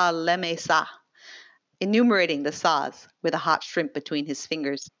Moi pas l'aime ça, enumerating the saws with a hot shrimp between his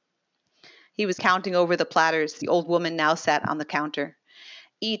fingers. He was counting over the platters the old woman now sat on the counter,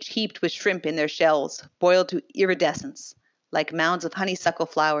 each heaped with shrimp in their shells, boiled to iridescence, like mounds of honeysuckle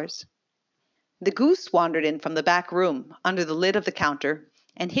flowers. The goose wandered in from the back room, under the lid of the counter,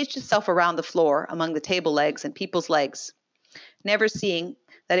 and hitched itself around the floor among the table legs and people's legs, never seeing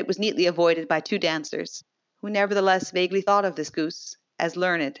that it was neatly avoided by two dancers, who nevertheless vaguely thought of this goose as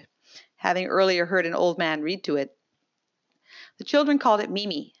learned, having earlier heard an old man read to it. The children called it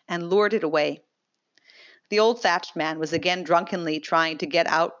Mimi, and lured it away. The old thatched man was again drunkenly trying to get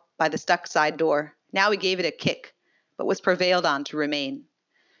out by the stuck side door. Now he gave it a kick, but was prevailed on to remain.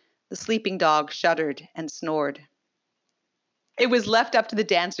 The sleeping dog shuddered and snored. It was left up to the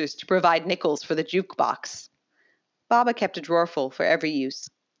dancers to provide nickels for the juke-box. Baba kept a drawerful for every use.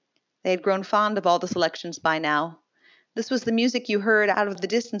 They had grown fond of all the selections by now. This was the music you heard out of the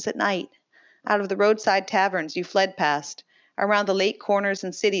distance at night, out of the roadside taverns you fled past, around the late corners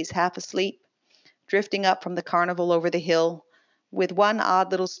and cities half asleep, drifting up from the carnival over the hill, with one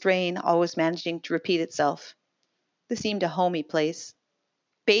odd little strain always managing to repeat itself. This seemed a homey place.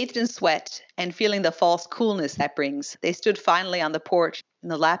 Bathed in sweat, and feeling the false coolness that brings, they stood finally on the porch in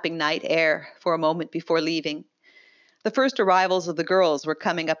the lapping night air for a moment before leaving. The first arrivals of the girls were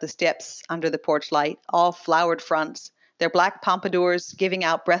coming up the steps under the porch light, all flowered fronts, their black pompadours giving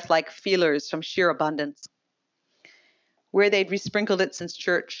out breath-like feelers from sheer abundance. Where they'd resprinkled it since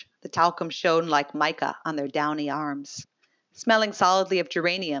church, the talcum shone like mica on their downy arms. Smelling solidly of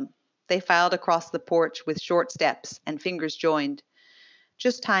geranium, they filed across the porch with short steps and fingers joined,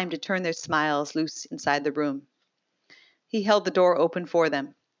 just time to turn their smiles loose inside the room. He held the door open for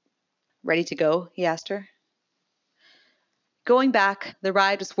them. "Ready to go?" he asked her. Going back, the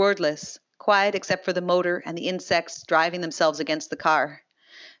ride was wordless, quiet except for the motor and the insects driving themselves against the car.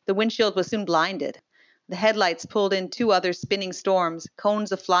 The windshield was soon blinded. The headlights pulled in two other spinning storms,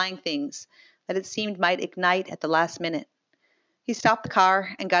 cones of flying things that it seemed might ignite at the last minute. He stopped the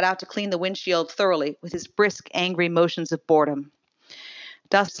car and got out to clean the windshield thoroughly with his brisk, angry motions of boredom.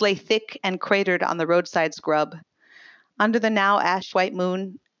 Dust lay thick and cratered on the roadside scrub. Under the now ash-white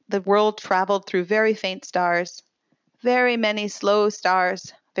moon, the world traveled through very faint stars, very many slow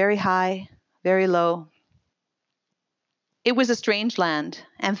stars, very high, very low. It was a strange land,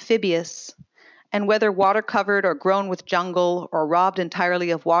 amphibious, and whether water-covered or grown with jungle or robbed entirely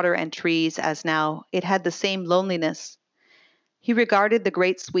of water and trees as now, it had the same loneliness. He regarded the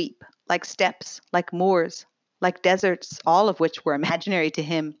great sweep, like steppes, like moors, like deserts, all of which were imaginary to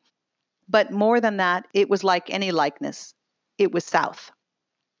him. But more than that, it was like any likeness. It was south.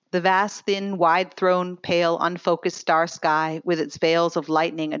 The vast, thin, wide-thrown, pale, unfocused star sky, with its veils of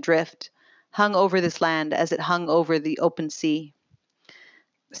lightning adrift, hung over this land as it hung over the open sea.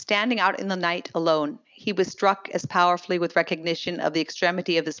 Standing out in the night alone, he was struck as powerfully with recognition of the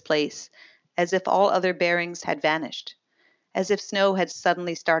extremity of this place, as if all other bearings had vanished, as if snow had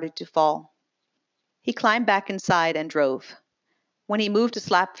suddenly started to fall. He climbed back inside and drove. When he moved to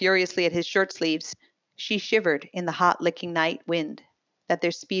slap furiously at his shirt sleeves, she shivered in the hot, licking night wind that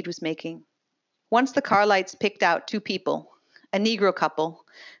their speed was making. Once the car lights picked out two people, a Negro couple,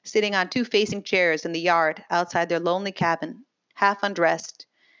 sitting on two facing chairs in the yard outside their lonely cabin, half undressed,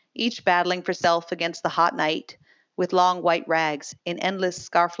 each battling for self against the hot night, with long white rags in endless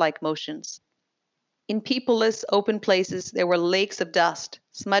scarf-like motions. In peopleless, open places there were lakes of dust,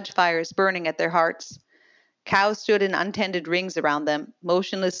 smudge fires burning at their hearts. Cows stood in untended rings around them,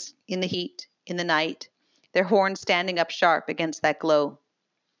 motionless in the heat, in the night, their horns standing up sharp against that glow.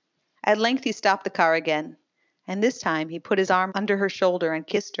 At length he stopped the car again, and this time he put his arm under her shoulder and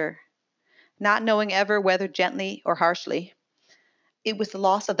kissed her, not knowing ever whether gently or harshly. It was the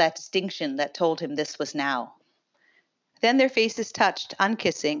loss of that distinction that told him this was now. Then their faces touched,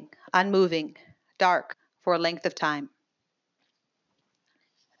 unkissing, unmoving, dark, for a length of time.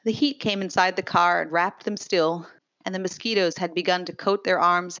 The heat came inside the car and wrapped them still, and the mosquitoes had begun to coat their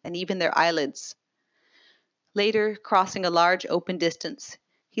arms and even their eyelids. Later, crossing a large open distance,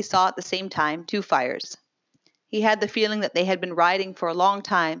 he saw at the same time two fires. He had the feeling that they had been riding for a long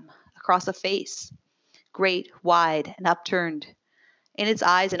time across a face, great, wide, and upturned. In its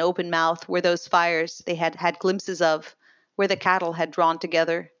eyes and open mouth were those fires they had had glimpses of, where the cattle had drawn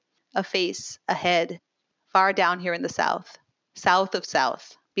together. A face, a head, far down here in the south, south of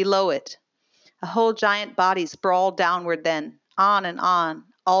south, below it. A whole giant body sprawled downward then, on,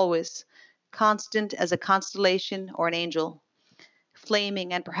 always, constant as a constellation or an angel.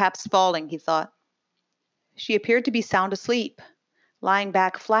 Flaming and perhaps falling, he thought. She appeared to be sound asleep, lying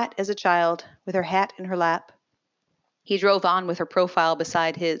back flat as a child, with her hat in her lap. He drove on with her profile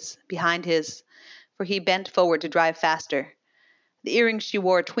behind his, for he bent forward to drive faster. The earrings she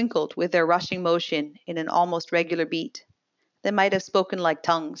wore twinkled with their rushing motion in an almost regular beat. They might have spoken like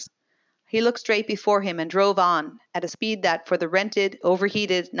tongues. He looked straight before him and drove on at a speed that for the rented,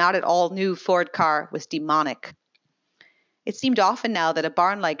 overheated, not at all new Ford car was demonic. It seemed often now that a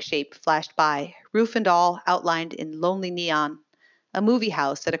barn-like shape flashed by, roof and all outlined in lonely neon, a movie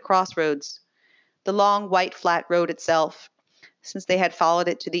house at a crossroads. The long, white, flat road itself, since they had followed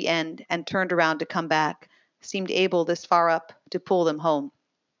it to the end and turned around to come back, seemed able this far up to pull them home.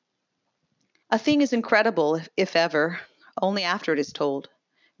 A thing is incredible, if ever, only after it is told,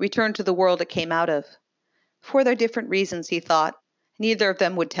 returned to the world it came out of. For their different reasons, he thought, neither of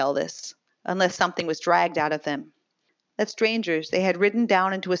them would tell this, unless something was dragged out of them. That strangers, they had ridden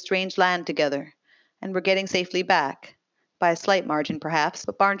down into a strange land together, and were getting safely back, by a slight margin perhaps,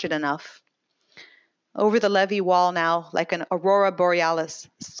 but margin enough. Over the levee wall now, like an aurora borealis,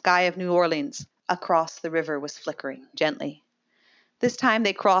 the sky of New Orleans across the river was flickering gently. This time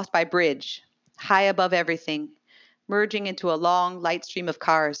they crossed by bridge, high above everything, merging into a long, light stream of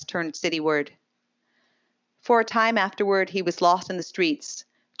cars turned cityward. For a time afterward he was lost in the streets,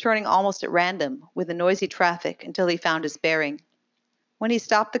 turning almost at random with the noisy traffic until he found his bearing. When he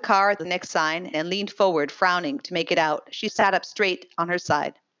stopped the car at the next sign and leaned forward, frowning to make it out, she sat up straight on her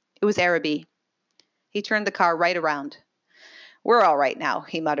side. It was Araby. He turned the car right around. "We're all right now,"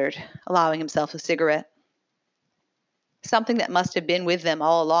 he muttered, allowing himself a cigarette. Something that must have been with them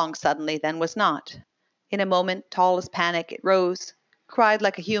all along suddenly then was not. In a moment, tall as panic, it rose, cried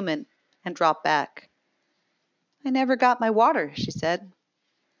like a human, and dropped back. "I never got my water," she said.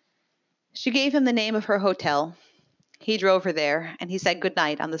 She gave him the name of her hotel. He drove her there, and he said good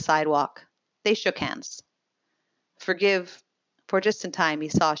night on the sidewalk. They shook hands. Forgive, for just in time he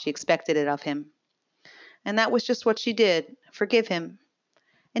saw she expected it of him. And that was just what she did, forgive him.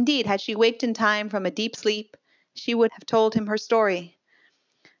 Indeed, had she waked in time from a deep sleep, she would have told him her story.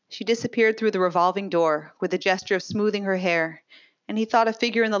 She disappeared through the revolving door with a gesture of smoothing her hair, and he thought a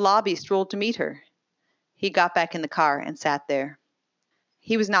figure in the lobby strolled to meet her. He got back in the car and sat there.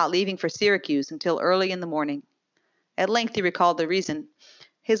 He was not leaving for Syracuse until early in the morning. At length he recalled the reason.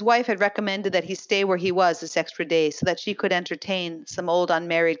 His wife had recommended that he stay where he was this extra day so that she could entertain some old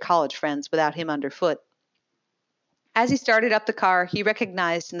unmarried college friends without him underfoot. As he started up the car, he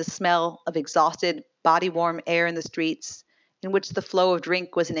recognized in the smell of exhausted, body-warm air in the streets, in which the flow of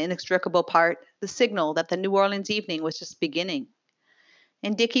drink was an inextricable part, the signal that the New Orleans evening was just beginning.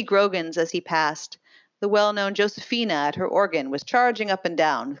 In Dickie Grogan's as he passed, the well-known Josephina at her organ was charging up and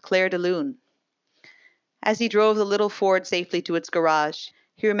down with Claire de Lune. As he drove the little Ford safely to its garage,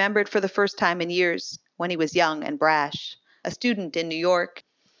 he remembered for the first time in years, when he was young and brash, a student in New York,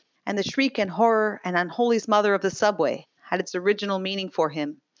 and the shriek and horror and unholy smother of the subway had its original meaning for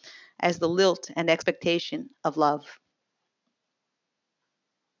him as the lilt and expectation of love.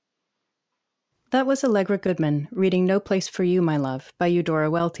 That was Allegra Goodman reading No Place for You, My Love by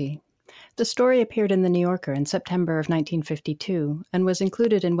Eudora Welty. The story appeared in The New Yorker in September of 1952 and was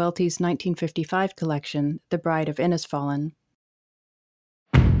included in Welty's 1955 collection, The Bride of Innisfallen.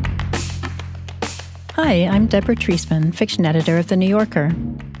 Hi, I'm Deborah Treisman, fiction editor of The New Yorker.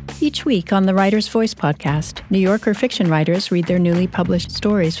 Each week on the Writer's Voice podcast, New Yorker fiction writers read their newly published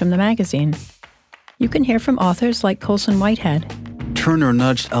stories from the magazine. You can hear from authors like Colson Whitehead. Turner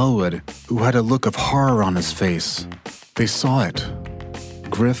nudged Elwood, who had a look of horror on his face. They saw it.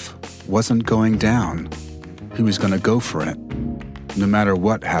 Griff wasn't going down. He was going to go for it, no matter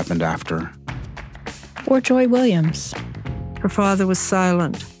what happened after. Or Joy Williams. Her father was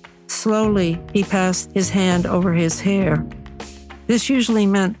silent. Slowly, he passed his hand over his hair. This usually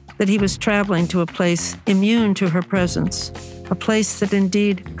meant that he was traveling to a place immune to her presence, a place that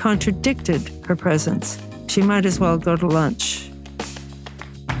indeed contradicted her presence. She might as well go to lunch.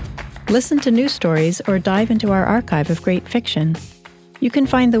 Listen to new stories or dive into our archive of great fiction. You can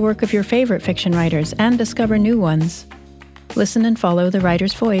find the work of your favorite fiction writers and discover new ones. Listen and follow The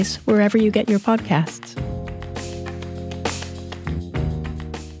Writer's Voice wherever you get your podcasts.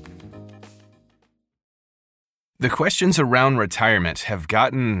 The questions around retirement have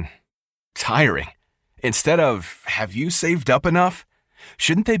gotten tiring. Instead of, have you saved up enough?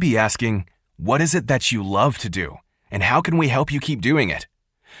 Shouldn't they be asking, what is it that you love to do? And how can we help you keep doing it?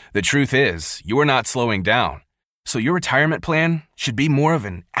 The truth is, you're not slowing down. So your retirement plan should be more of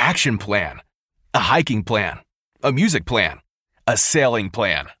an action plan, a hiking plan, a music plan, a sailing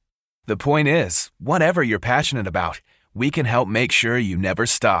plan. The point is, whatever you're passionate about, we can help make sure you never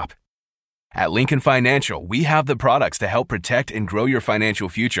stop. At Lincoln Financial, we have the products to help protect and grow your financial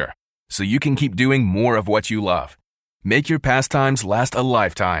future, so you can keep doing more of what you love. Make your pastimes last a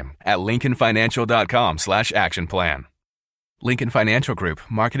lifetime at lincolnfinancial.com/actionplan. Lincoln Financial Group,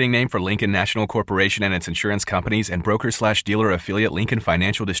 marketing name for Lincoln National Corporation and its insurance companies, and broker/dealer affiliate Lincoln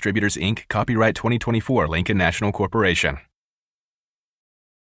Financial Distributors, Inc., copyright 2024, Lincoln National Corporation.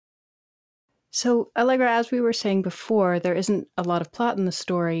 So, Allegra, as we were saying before, there isn't a lot of plot in the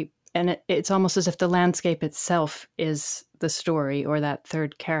story, and it's almost as if the landscape itself is the story or that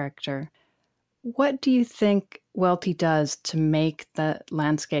third character. What do you think Welty does to make the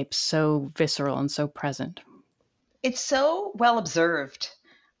landscape so visceral and so present? It's so well observed.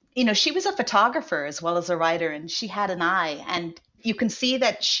 You know, she was a photographer as well as a writer, and she had an eye. And you can see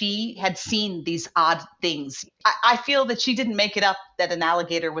that she had seen these odd things. I feel that she didn't make it up that an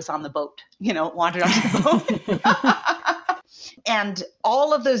alligator was on the boat, wandered onto the boat. And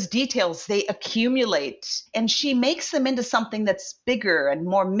all of those details, they accumulate. And she makes them into something that's bigger and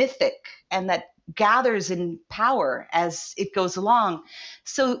more mythic and that gathers in power as it goes along.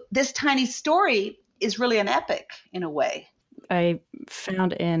 So this tiny story is really an epic in a way. I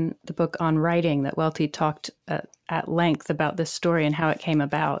found in the book on writing that Welty talked at length about this story and how it came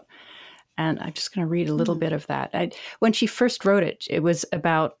about. And I'm just going to read a little bit of that. When she first wrote it, it was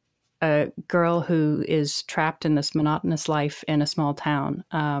about a girl who is trapped in this monotonous life in a small town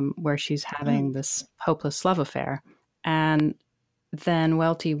where she's having this hopeless love affair. And then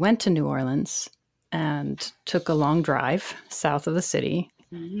Welty went to New Orleans and took a long drive south of the city.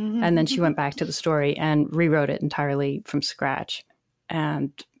 And then she went back to the story and rewrote it entirely from scratch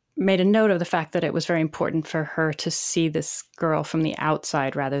and made a note of the fact that it was very important for her to see this girl from the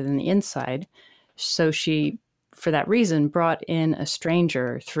outside rather than the inside. So she, for that reason, brought in a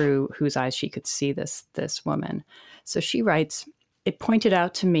stranger through whose eyes she could see this woman. So she writes, "It pointed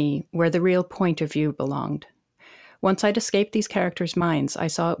out to me where the real point of view belonged. Once I'd escaped these characters' minds, I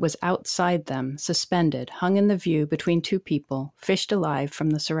saw it was outside them, suspended, hung in the view between two people, fished alive from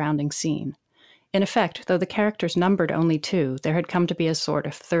the surrounding scene. In effect, though the characters numbered only two, there had come to be a sort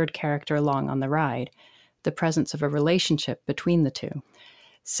of third character along on the ride, the presence of a relationship between the two."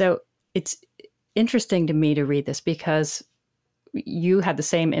 So it's interesting to me to read this because you had the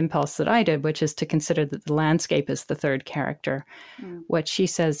same impulse that I did, which is to consider that the landscape is the third character. What she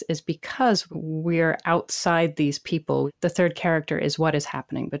says is because we're outside these people, the third character is what is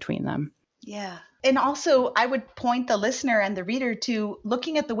happening between them. Yeah. And also, I would point the listener and the reader to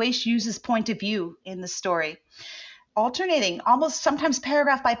looking at the way she uses point of view in the story, alternating almost sometimes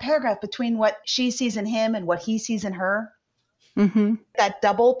paragraph by paragraph between what she sees in him and what he sees in her. Mm-hmm. That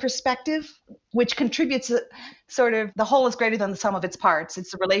double perspective, which contributes sort of the whole is greater than the sum of its parts.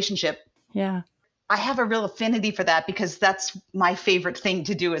 It's a relationship. Yeah. I have a real affinity for that because that's my favorite thing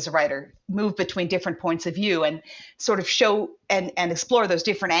to do as a writer, move between different points of view and sort of show and explore those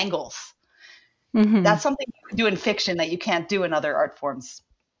different angles. Mm-hmm. That's something you can do in fiction that you can't do in other art forms.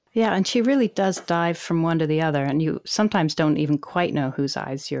 Yeah, and she really does dive from one to the other, and you sometimes don't even quite know whose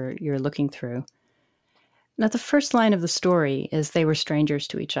eyes you're looking through. Now, the first line of the story is they were strangers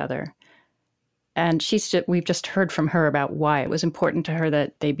to each other. And we've just heard from her about why it was important to her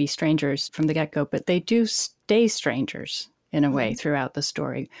that they be strangers from the get-go, but they do stay strangers in a way throughout the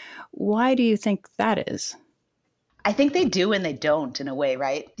story. Why do you think that is? I think they do and they don't in a way,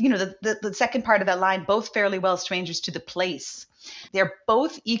 right? You know, the second part of that line, both fairly well strangers to the place. They're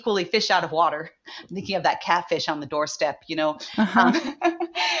both equally fish out of water. I'm thinking of that catfish on the doorstep, you know.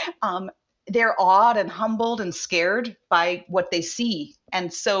 Uh-huh. They're awed and humbled and scared by what they see.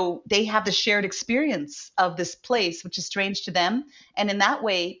 And so they have the shared experience of this place, which is strange to them. And in that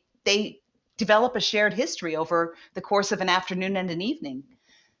way, they develop a shared history over the course of an afternoon and an evening.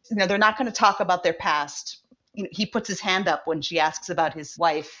 You know, they're not going to talk about their past. You know, he puts his hand up when she asks about his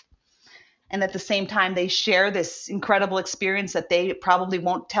wife. And at the same time, they share this incredible experience that they probably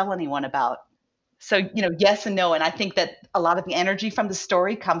won't tell anyone about. So, you know, yes and no. And I think that a lot of the energy from the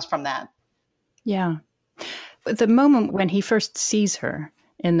story comes from that. Yeah. The moment when he first sees her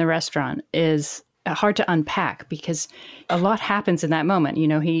in the restaurant is hard to unpack because a lot happens in that moment. You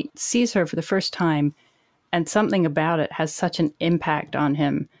know, he sees her for the first time and something about it has such an impact on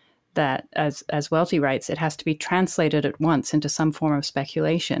him that, as Welty writes, it has to be translated at once into some form of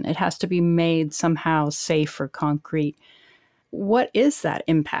speculation. It has to be made somehow safe or concrete. What is that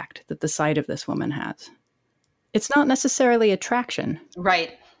impact that the sight of this woman has? It's not necessarily attraction.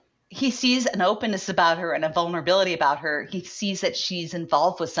 Right. He sees an openness about her and a vulnerability about her. He sees that she's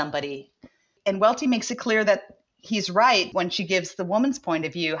involved with somebody. And Welty makes it clear that he's right when she gives the woman's point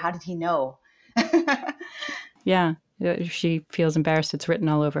of view. How did he know? Yeah. She feels embarrassed. It's written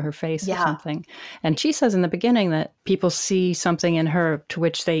all over her face or something. And she says in the beginning that people see something in her to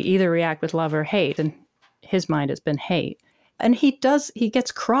which they either react with love or hate. And his mind has been hate. And he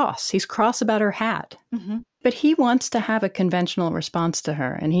gets cross. He's cross about her hat. Mm-hmm. But he wants to have a conventional response to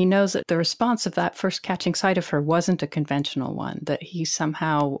her. And he knows that the response of that first catching sight of her wasn't a conventional one, that he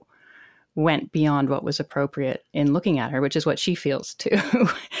somehow went beyond what was appropriate in looking at her, which is what she feels too.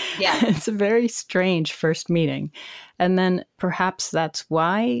 Yeah. It's a very strange first meeting. And then perhaps that's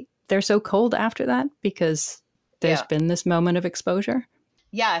why they're so cold after that, because there's been this moment of exposure.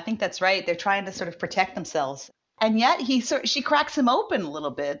 Yeah, I think that's right. They're trying to sort of protect themselves. And yet she cracks him open a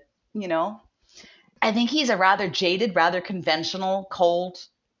little bit, you know. I think he's a rather jaded, rather conventional, cold,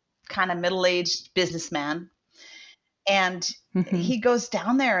 kind of middle-aged businessman. And he goes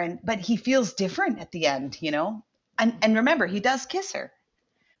down there but he feels different at the end, you know. And remember, he does kiss her.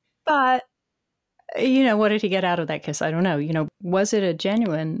 But, you know, what did he get out of that kiss? I don't know. You know, was it a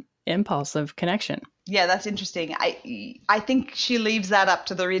genuine impulse of connection? Yeah, that's interesting. I think she leaves that up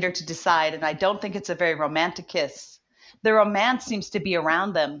to the reader to decide. And I don't think it's a very romantic kiss. The romance seems to be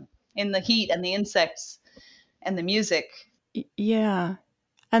around them in the heat and the insects and the music. Yeah.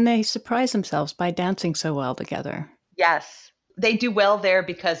 And they surprise themselves by dancing so well together. Yes. They do well there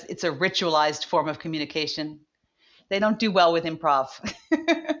because it's a ritualized form of communication. They don't do well with improv.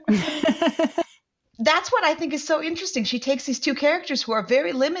 That's what I think is so interesting. She takes these two characters who are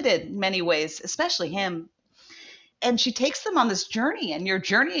very limited in many ways, especially him, and she takes them on this journey, and you're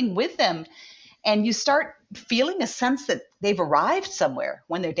journeying with them, and you start feeling a sense that they've arrived somewhere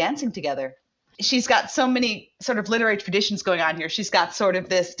when they're dancing together. She's got so many sort of literary traditions going on here. She's got sort of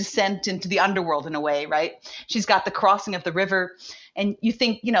this descent into the underworld in a way, right? She's got the crossing of the river. And you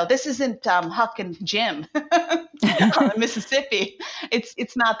think, this isn't Huck and Jim on the Mississippi.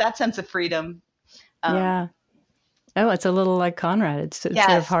 It's not that sense of freedom. Yeah. Oh, it's a little like Conrad. It's sort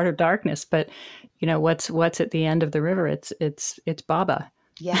of Heart of Darkness. But, what's at the end of the river? It's Baba.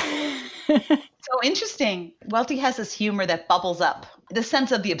 Yeah. So interesting. Welty has this humor that bubbles up, the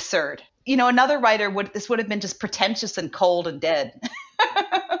sense of the absurd. Another writer this would have been just pretentious and cold and dead.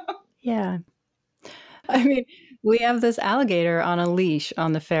 Yeah. I mean, we have this alligator on a leash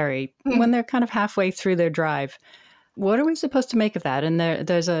on the ferry when they're kind of halfway through their drive. What are we supposed to make of that? And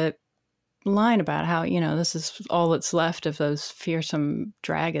there's a line about how, this is all that's left of those fearsome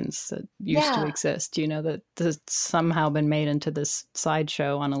dragons that used to exist, that that's somehow been made into this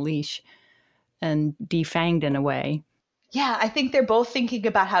sideshow on a leash and defanged in a way. Yeah, I think they're both thinking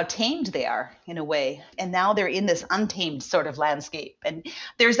about how tamed they are in a way. And now they're in this untamed sort of landscape. And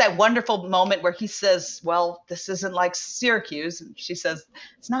there's that wonderful moment where he says, well, this isn't like Syracuse. And she says,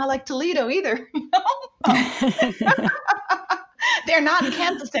 it's not like Toledo either. They're not in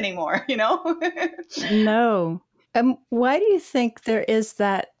Kansas anymore, No. Why do you think there is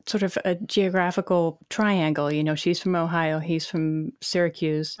that sort of a geographical triangle? She's from Ohio, he's from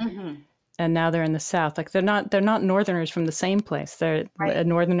Syracuse. Mm-hmm. And now they're in the South. Like they're not Northerners from the same place. They're right. A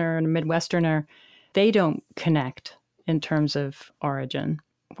Northerner and a Midwesterner. They don't connect in terms of origin.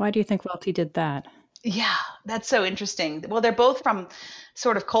 Why do you think Welty did that? Yeah, that's so interesting. Well, they're both from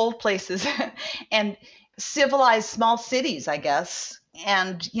sort of cold places and civilized small cities, I guess.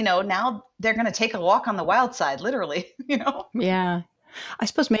 And, now they're going to take a walk on the wild side, literally, Yeah. I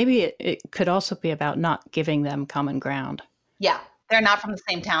suppose maybe it could also be about not giving them common ground. Yeah. They're not from the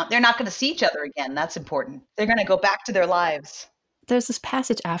same town. They're not going to see each other again. That's important. They're going to go back to their lives. There's this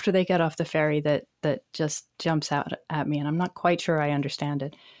passage after they get off the ferry that just jumps out at me, and I'm not quite sure I understand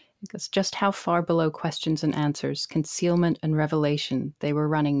it. Because just how far below questions and answers, concealment and revelation they were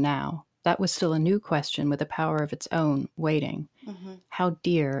running now. That was still a new question with a power of its own, waiting. Mm-hmm. How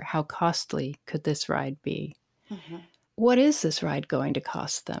dear, how costly could this ride be? Mm-hmm. What is this ride going to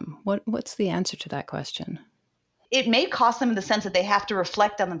cost them? What's the answer to that question? It may cost them in the sense that they have to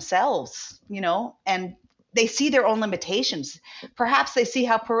reflect on themselves, and they see their own limitations. Perhaps they see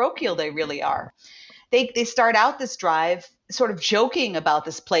how parochial they really are. They start out this drive sort of joking about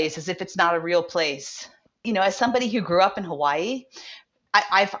this place as if it's not a real place. As somebody who grew up in Hawaii,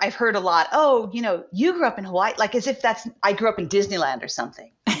 I've heard a lot, you grew up in Hawaii, like as if I grew up in Disneyland or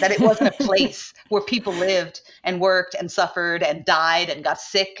something, that it wasn't a place where people lived and worked and suffered and died and got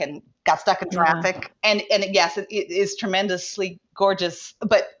sick and got stuck in traffic. Yeah. And yes, it is tremendously gorgeous.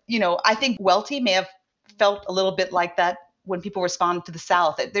 But, I think Welty may have felt a little bit like that when people responded to the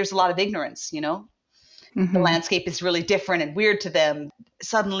South. There's a lot of ignorance, Mm-hmm. The landscape is really different and weird to them.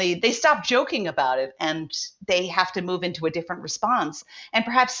 Suddenly they stop joking about it and they have to move into a different response and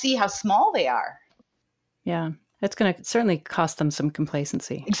perhaps see how small they are. Yeah, it's going to certainly cost them some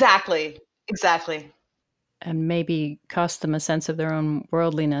complacency. Exactly. And maybe cost them a sense of their own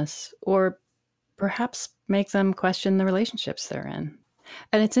worldliness, or perhaps make them question the relationships they're in.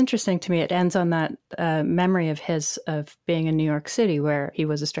 And it's interesting to me, it ends on that memory of his of being in New York City, where he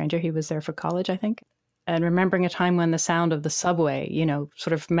was a stranger. He was there for college, I think. And remembering a time when the sound of the subway,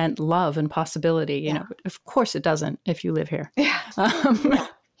 sort of meant love and possibility. Of course it doesn't if you live here. Yeah.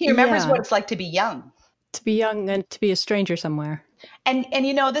 He remembers what it's like to be young. To be young and to be a stranger somewhere. And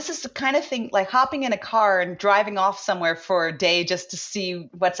this is the kind of thing like hopping in a car and driving off somewhere for a day just to see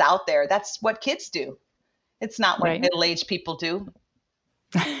what's out there. That's what kids do. It's not what middle-aged people do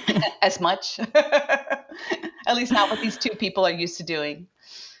as much. At least not what these two people are used to doing.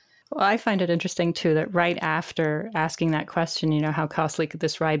 Well, I find it interesting, too, that right after asking that question, how costly could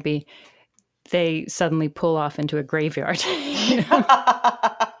this ride be, they suddenly pull off into a graveyard.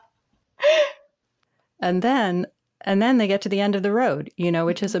 And then they get to the end of the road,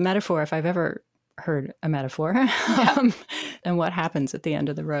 which is a metaphor if I've ever heard a metaphor. And what happens at the end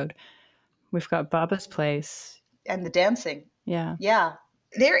of the road? We've got Baba's place. And the dancing. Yeah. Yeah.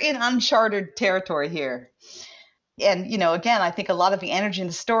 They're in uncharted territory here. And, again, I think a lot of the energy in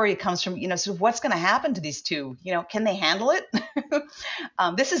the story comes from, sort of what's going to happen to these two? Can they handle it?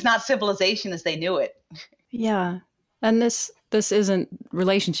 This is not civilization as they knew it. Yeah. And this isn't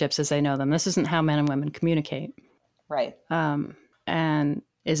relationships as they know them. This isn't how men and women communicate. Right. And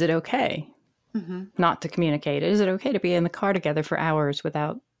is it okay not to communicate? Is it okay to be in the car together for hours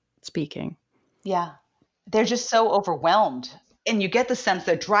without speaking? Yeah. They're just so overwhelmed. And you get the sense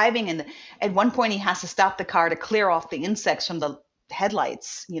they're driving, and at one point he has to stop the car to clear off the insects from the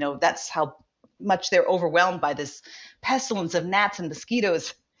headlights. That's how much they're overwhelmed by this pestilence of gnats and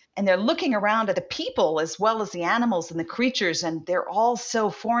mosquitoes. And they're looking around at the people as well as the animals and the creatures, and they're all so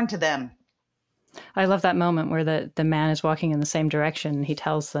foreign to them. I love that moment where the man is walking in the same direction. And he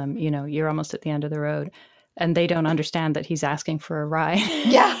tells them, you're almost at the end of the road. And they don't understand that he's asking for a ride.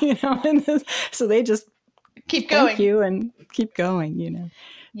 Yeah. So they just keep going. Thank you, and keep going,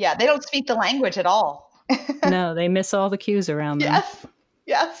 Yeah, they don't speak the language at all. No, they miss all the cues around them.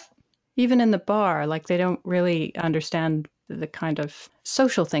 Yes. Even in the bar, like they don't really understand the kind of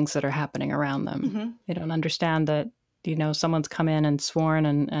social things that are happening around them. Mm-hmm. They don't understand that, someone's come in and sworn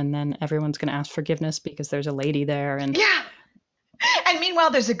and then everyone's going to ask forgiveness because there's a lady there. And yeah. And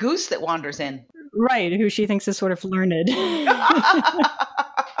meanwhile, there's a goose that wanders in. Right, who she thinks is sort of learned.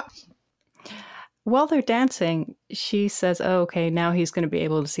 While they're dancing, she says, oh, okay, now he's going to be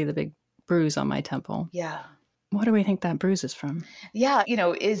able to see the big bruise on my temple. Yeah. What do we think that bruise is from? Yeah,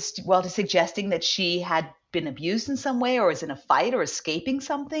 is Welty suggesting that she had been abused in some way or is in a fight or escaping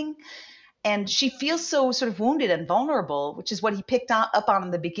something? And she feels so sort of wounded and vulnerable, which is what he picked up on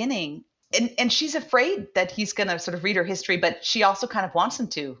in the beginning. And she's afraid that he's going to sort of read her history, but she also kind of wants him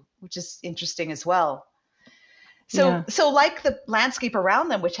to, which is interesting as well. So like the landscape around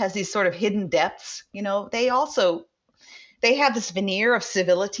them, which has these sort of hidden depths, they have this veneer of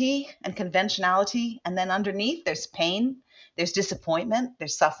civility and conventionality. And then underneath there's pain, there's disappointment,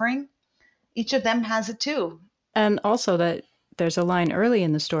 there's suffering. Each of them has it too. And also that there's a line early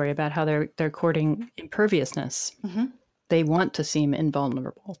in the story about how they're courting imperviousness. Mm-hmm. They want to seem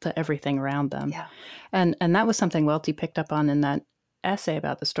invulnerable to everything around them. Yeah. And that was something Welty picked up on in that essay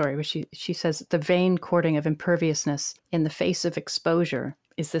about the story, where she says the vain courting of imperviousness in the face of exposure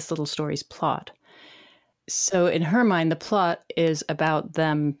is this little story's plot. So in her mind, the plot is about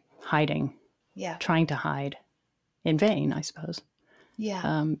them hiding, trying to hide in vain, I suppose.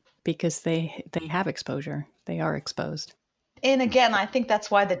 Yeah. Because they have exposure. They are exposed. And again, I think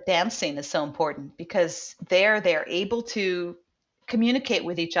that's why the dance scene is so important, because they're able to communicate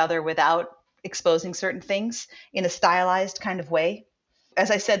with each other without exposing certain things in a stylized kind of way.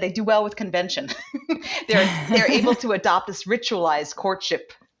 As I said, they do well with convention. They're able to adopt this ritualized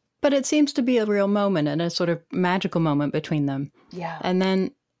courtship. But it seems to be a real moment and a sort of magical moment between them. Yeah. And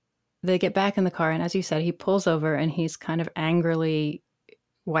then they get back in the car, and as you said, he pulls over and he's kind of angrily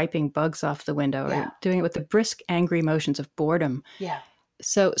wiping bugs off the window, or doing it with the brisk, angry motions of boredom. Yeah.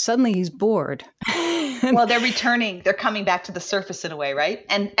 So suddenly he's bored. Well, they're coming back to the surface in a way, right?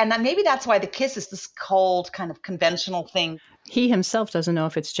 And maybe that's why the kiss is this cold, kind of conventional thing. He himself doesn't know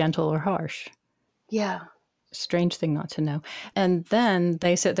if it's gentle or harsh. Yeah. Strange thing not to know. And then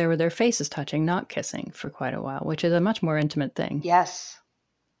they sit there with their faces touching, not kissing, for quite a while, which is a much more intimate thing. Yes.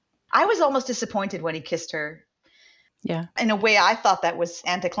 I was almost disappointed when he kissed her. Yeah. In a way, I thought that was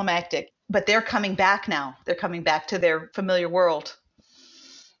anticlimactic. But they're coming back now. They're coming back to their familiar world.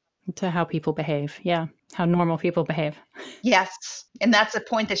 To how people behave. Yeah. How normal people behave. Yes. And that's a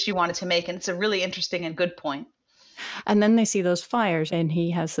point that she wanted to make. And it's a really interesting and good point. And then they see those fires, and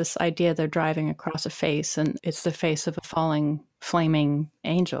he has this idea they're driving across a face, and it's the face of a falling, flaming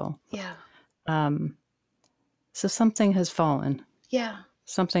angel. Yeah. So something has fallen. Yeah.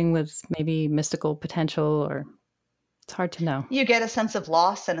 Something with maybe mystical potential, or it's hard to know. You get a sense of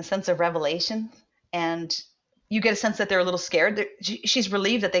loss and a sense of revelation, and you get a sense that they're a little scared. She's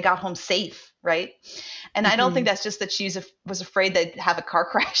relieved that they got home safe, right? And I don't think that's just that she was afraid they'd have a car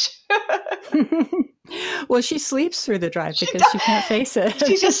crash. Well, she sleeps through the drive because she can't face it.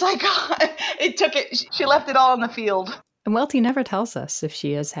 She's just like, oh, she left it all in the field. And Welty never tells us if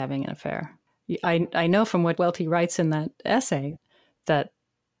she is having an affair. I know from what Welty writes in that essay that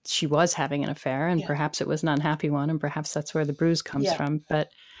she was having an affair, and perhaps it was an unhappy one, and perhaps that's where the bruise comes from. But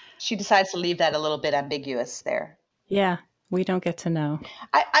she decides to leave that a little bit ambiguous there. Yeah, we don't get to know.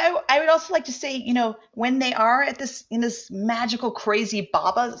 I would also like to say, when they are in this magical, crazy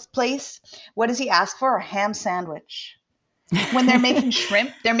Baba's place, what does he ask for? A ham sandwich. When they're making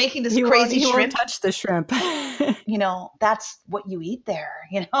shrimp, they're making this crazy shrimp. He won't touch the shrimp. That's what you eat there.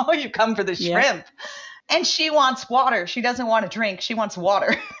 You come for the shrimp. And she wants water. She doesn't want a drink. She wants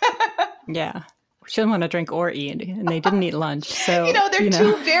water. Yeah. She doesn't want to drink or eat. And they didn't eat lunch. So, they're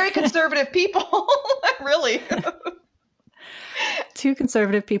two very conservative people. Really. Two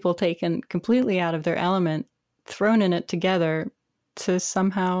conservative people taken completely out of their element, thrown in it together to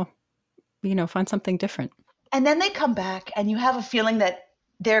somehow, find something different. And then they come back and you have a feeling that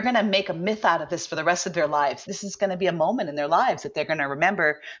they're going to make a myth out of this for the rest of their lives. This is going to be a moment in their lives that they're going to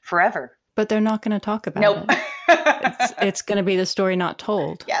remember forever. But they're not going to talk about Nope. it. It's going to be the story not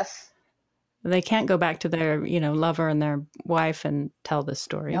told. Yes. They can't go back to their, lover and their wife and tell this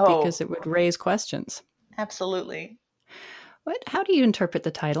story because it would raise questions. Absolutely. How do you interpret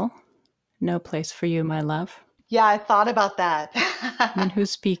the title? No Place for You, My Love. Yeah, I thought about that. And who's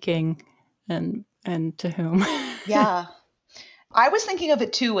speaking and to whom? Yeah. I was thinking of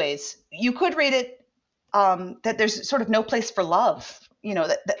it two ways. You could read it that there's sort of no place for love,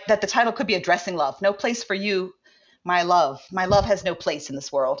 that the title could be addressing love. No place for you, my love. My love has no place in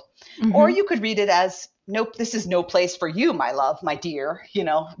this world. Mm-hmm. Or you could read it as, nope, this is no place for you, my love, my dear. You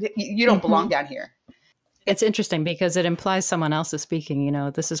don't belong down here. It's interesting because it implies someone else is speaking.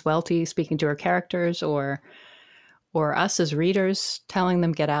 This is Welty speaking to her characters or us as readers telling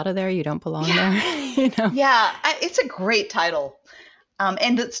them, get out of there, you don't belong there. Yeah, it's a great title.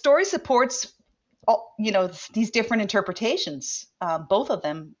 And the story supports, these different interpretations, both of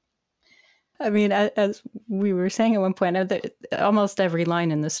them. I mean, as we were saying at one point, almost every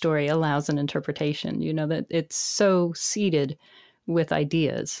line in the story allows an interpretation, that it's so seeded with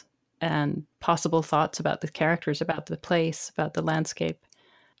ideas and possible thoughts about the characters, about the place, about the landscape.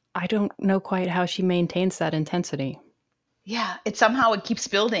 I don't know quite how she maintains that intensity. Yeah, it keeps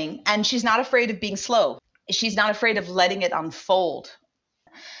building. And she's not afraid of being slow. She's not afraid of letting it unfold.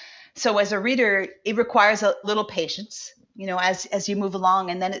 So as a reader, it requires a little patience, as you move along,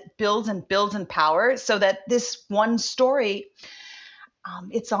 and then it builds and builds in power so that this one story,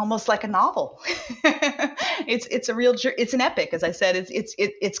 it's almost like a novel. It's an epic, as I said.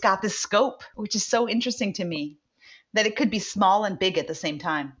 It's got this scope, which is so interesting to me, that it could be small and big at the same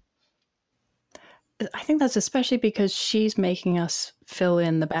time. I think that's especially because she's making us fill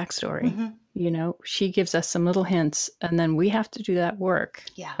in the backstory. Mm-hmm. She gives us some little hints, and then we have to do that work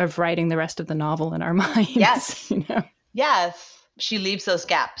of writing the rest of the novel in our minds. Yes. Yes. She leaves those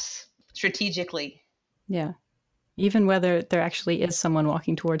gaps strategically. Yeah. Even whether there actually is someone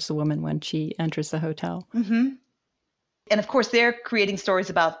walking towards the woman when she enters the hotel. Mm-hmm. And of course, they're creating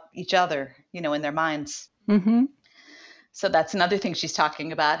stories about each other, in their minds. Mm-hmm. So that's another thing she's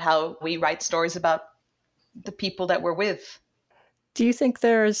talking about, how we write stories about the people that we're with. Do you think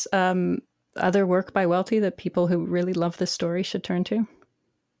there's other work by Welty that people who really love this story should turn to?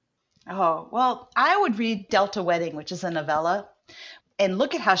 Oh, well, I would read Delta Wedding, which is a novella, and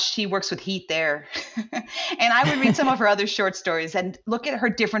look at how she works with heat there. And I would read some of her other short stories and look at her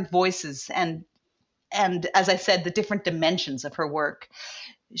different voices and as I said, the different dimensions of her work.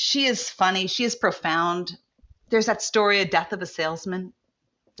 She is funny. She is profound. There's that story, A Death of a Salesman,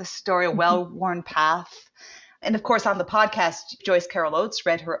 the story, A Well-Worn Path. And of course, on the podcast, Joyce Carol Oates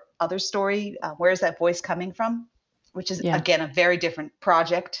read her other story, Where's That Voice Coming From? Which is, again, a very different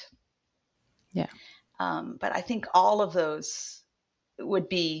project. Yeah. But I think all of those would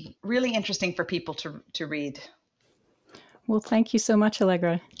be really interesting for people to read. Well, thank you so much,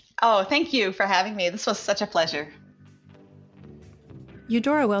 Allegra. Oh, thank you for having me. This was such a pleasure.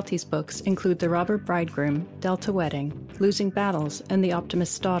 Eudora Welty's books include The Robber Bridegroom, Delta Wedding, Losing Battles, and The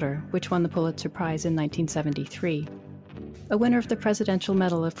Optimist's Daughter, which won the Pulitzer Prize in 1973. A winner of the Presidential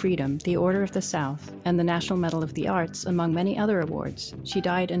Medal of Freedom, the Order of the South, and the National Medal of the Arts, among many other awards, she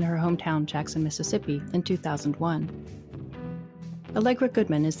died in her hometown, Jackson, Mississippi, in 2001. Allegra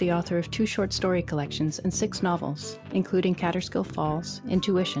Goodman is the author of 2 short story collections and 6 novels, including Catterskill Falls,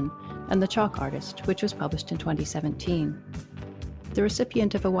 Intuition, and The Chalk Artist, which was published in 2017. The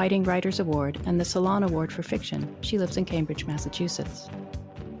recipient of a Whiting Writers Award and the Salon Award for Fiction, she lives in Cambridge, Massachusetts.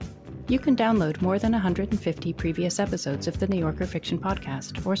 You can download more than 150 previous episodes of the New Yorker Fiction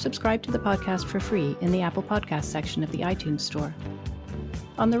Podcast or subscribe to the podcast for free in the Apple Podcast section of the iTunes Store.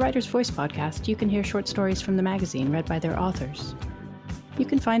 On the Writer's Voice podcast, you can hear short stories from the magazine read by their authors. You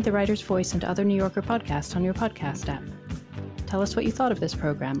can find the Writer's Voice and other New Yorker podcasts on your podcast app. Tell us what you thought of this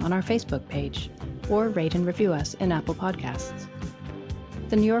program on our Facebook page, or rate and review us in Apple Podcasts.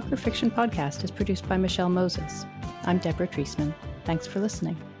 The New Yorker Fiction Podcast is produced by Michelle Moses. I'm Deborah Treisman. Thanks for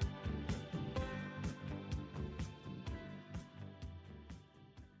listening.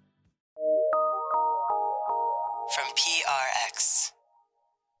 From PRX.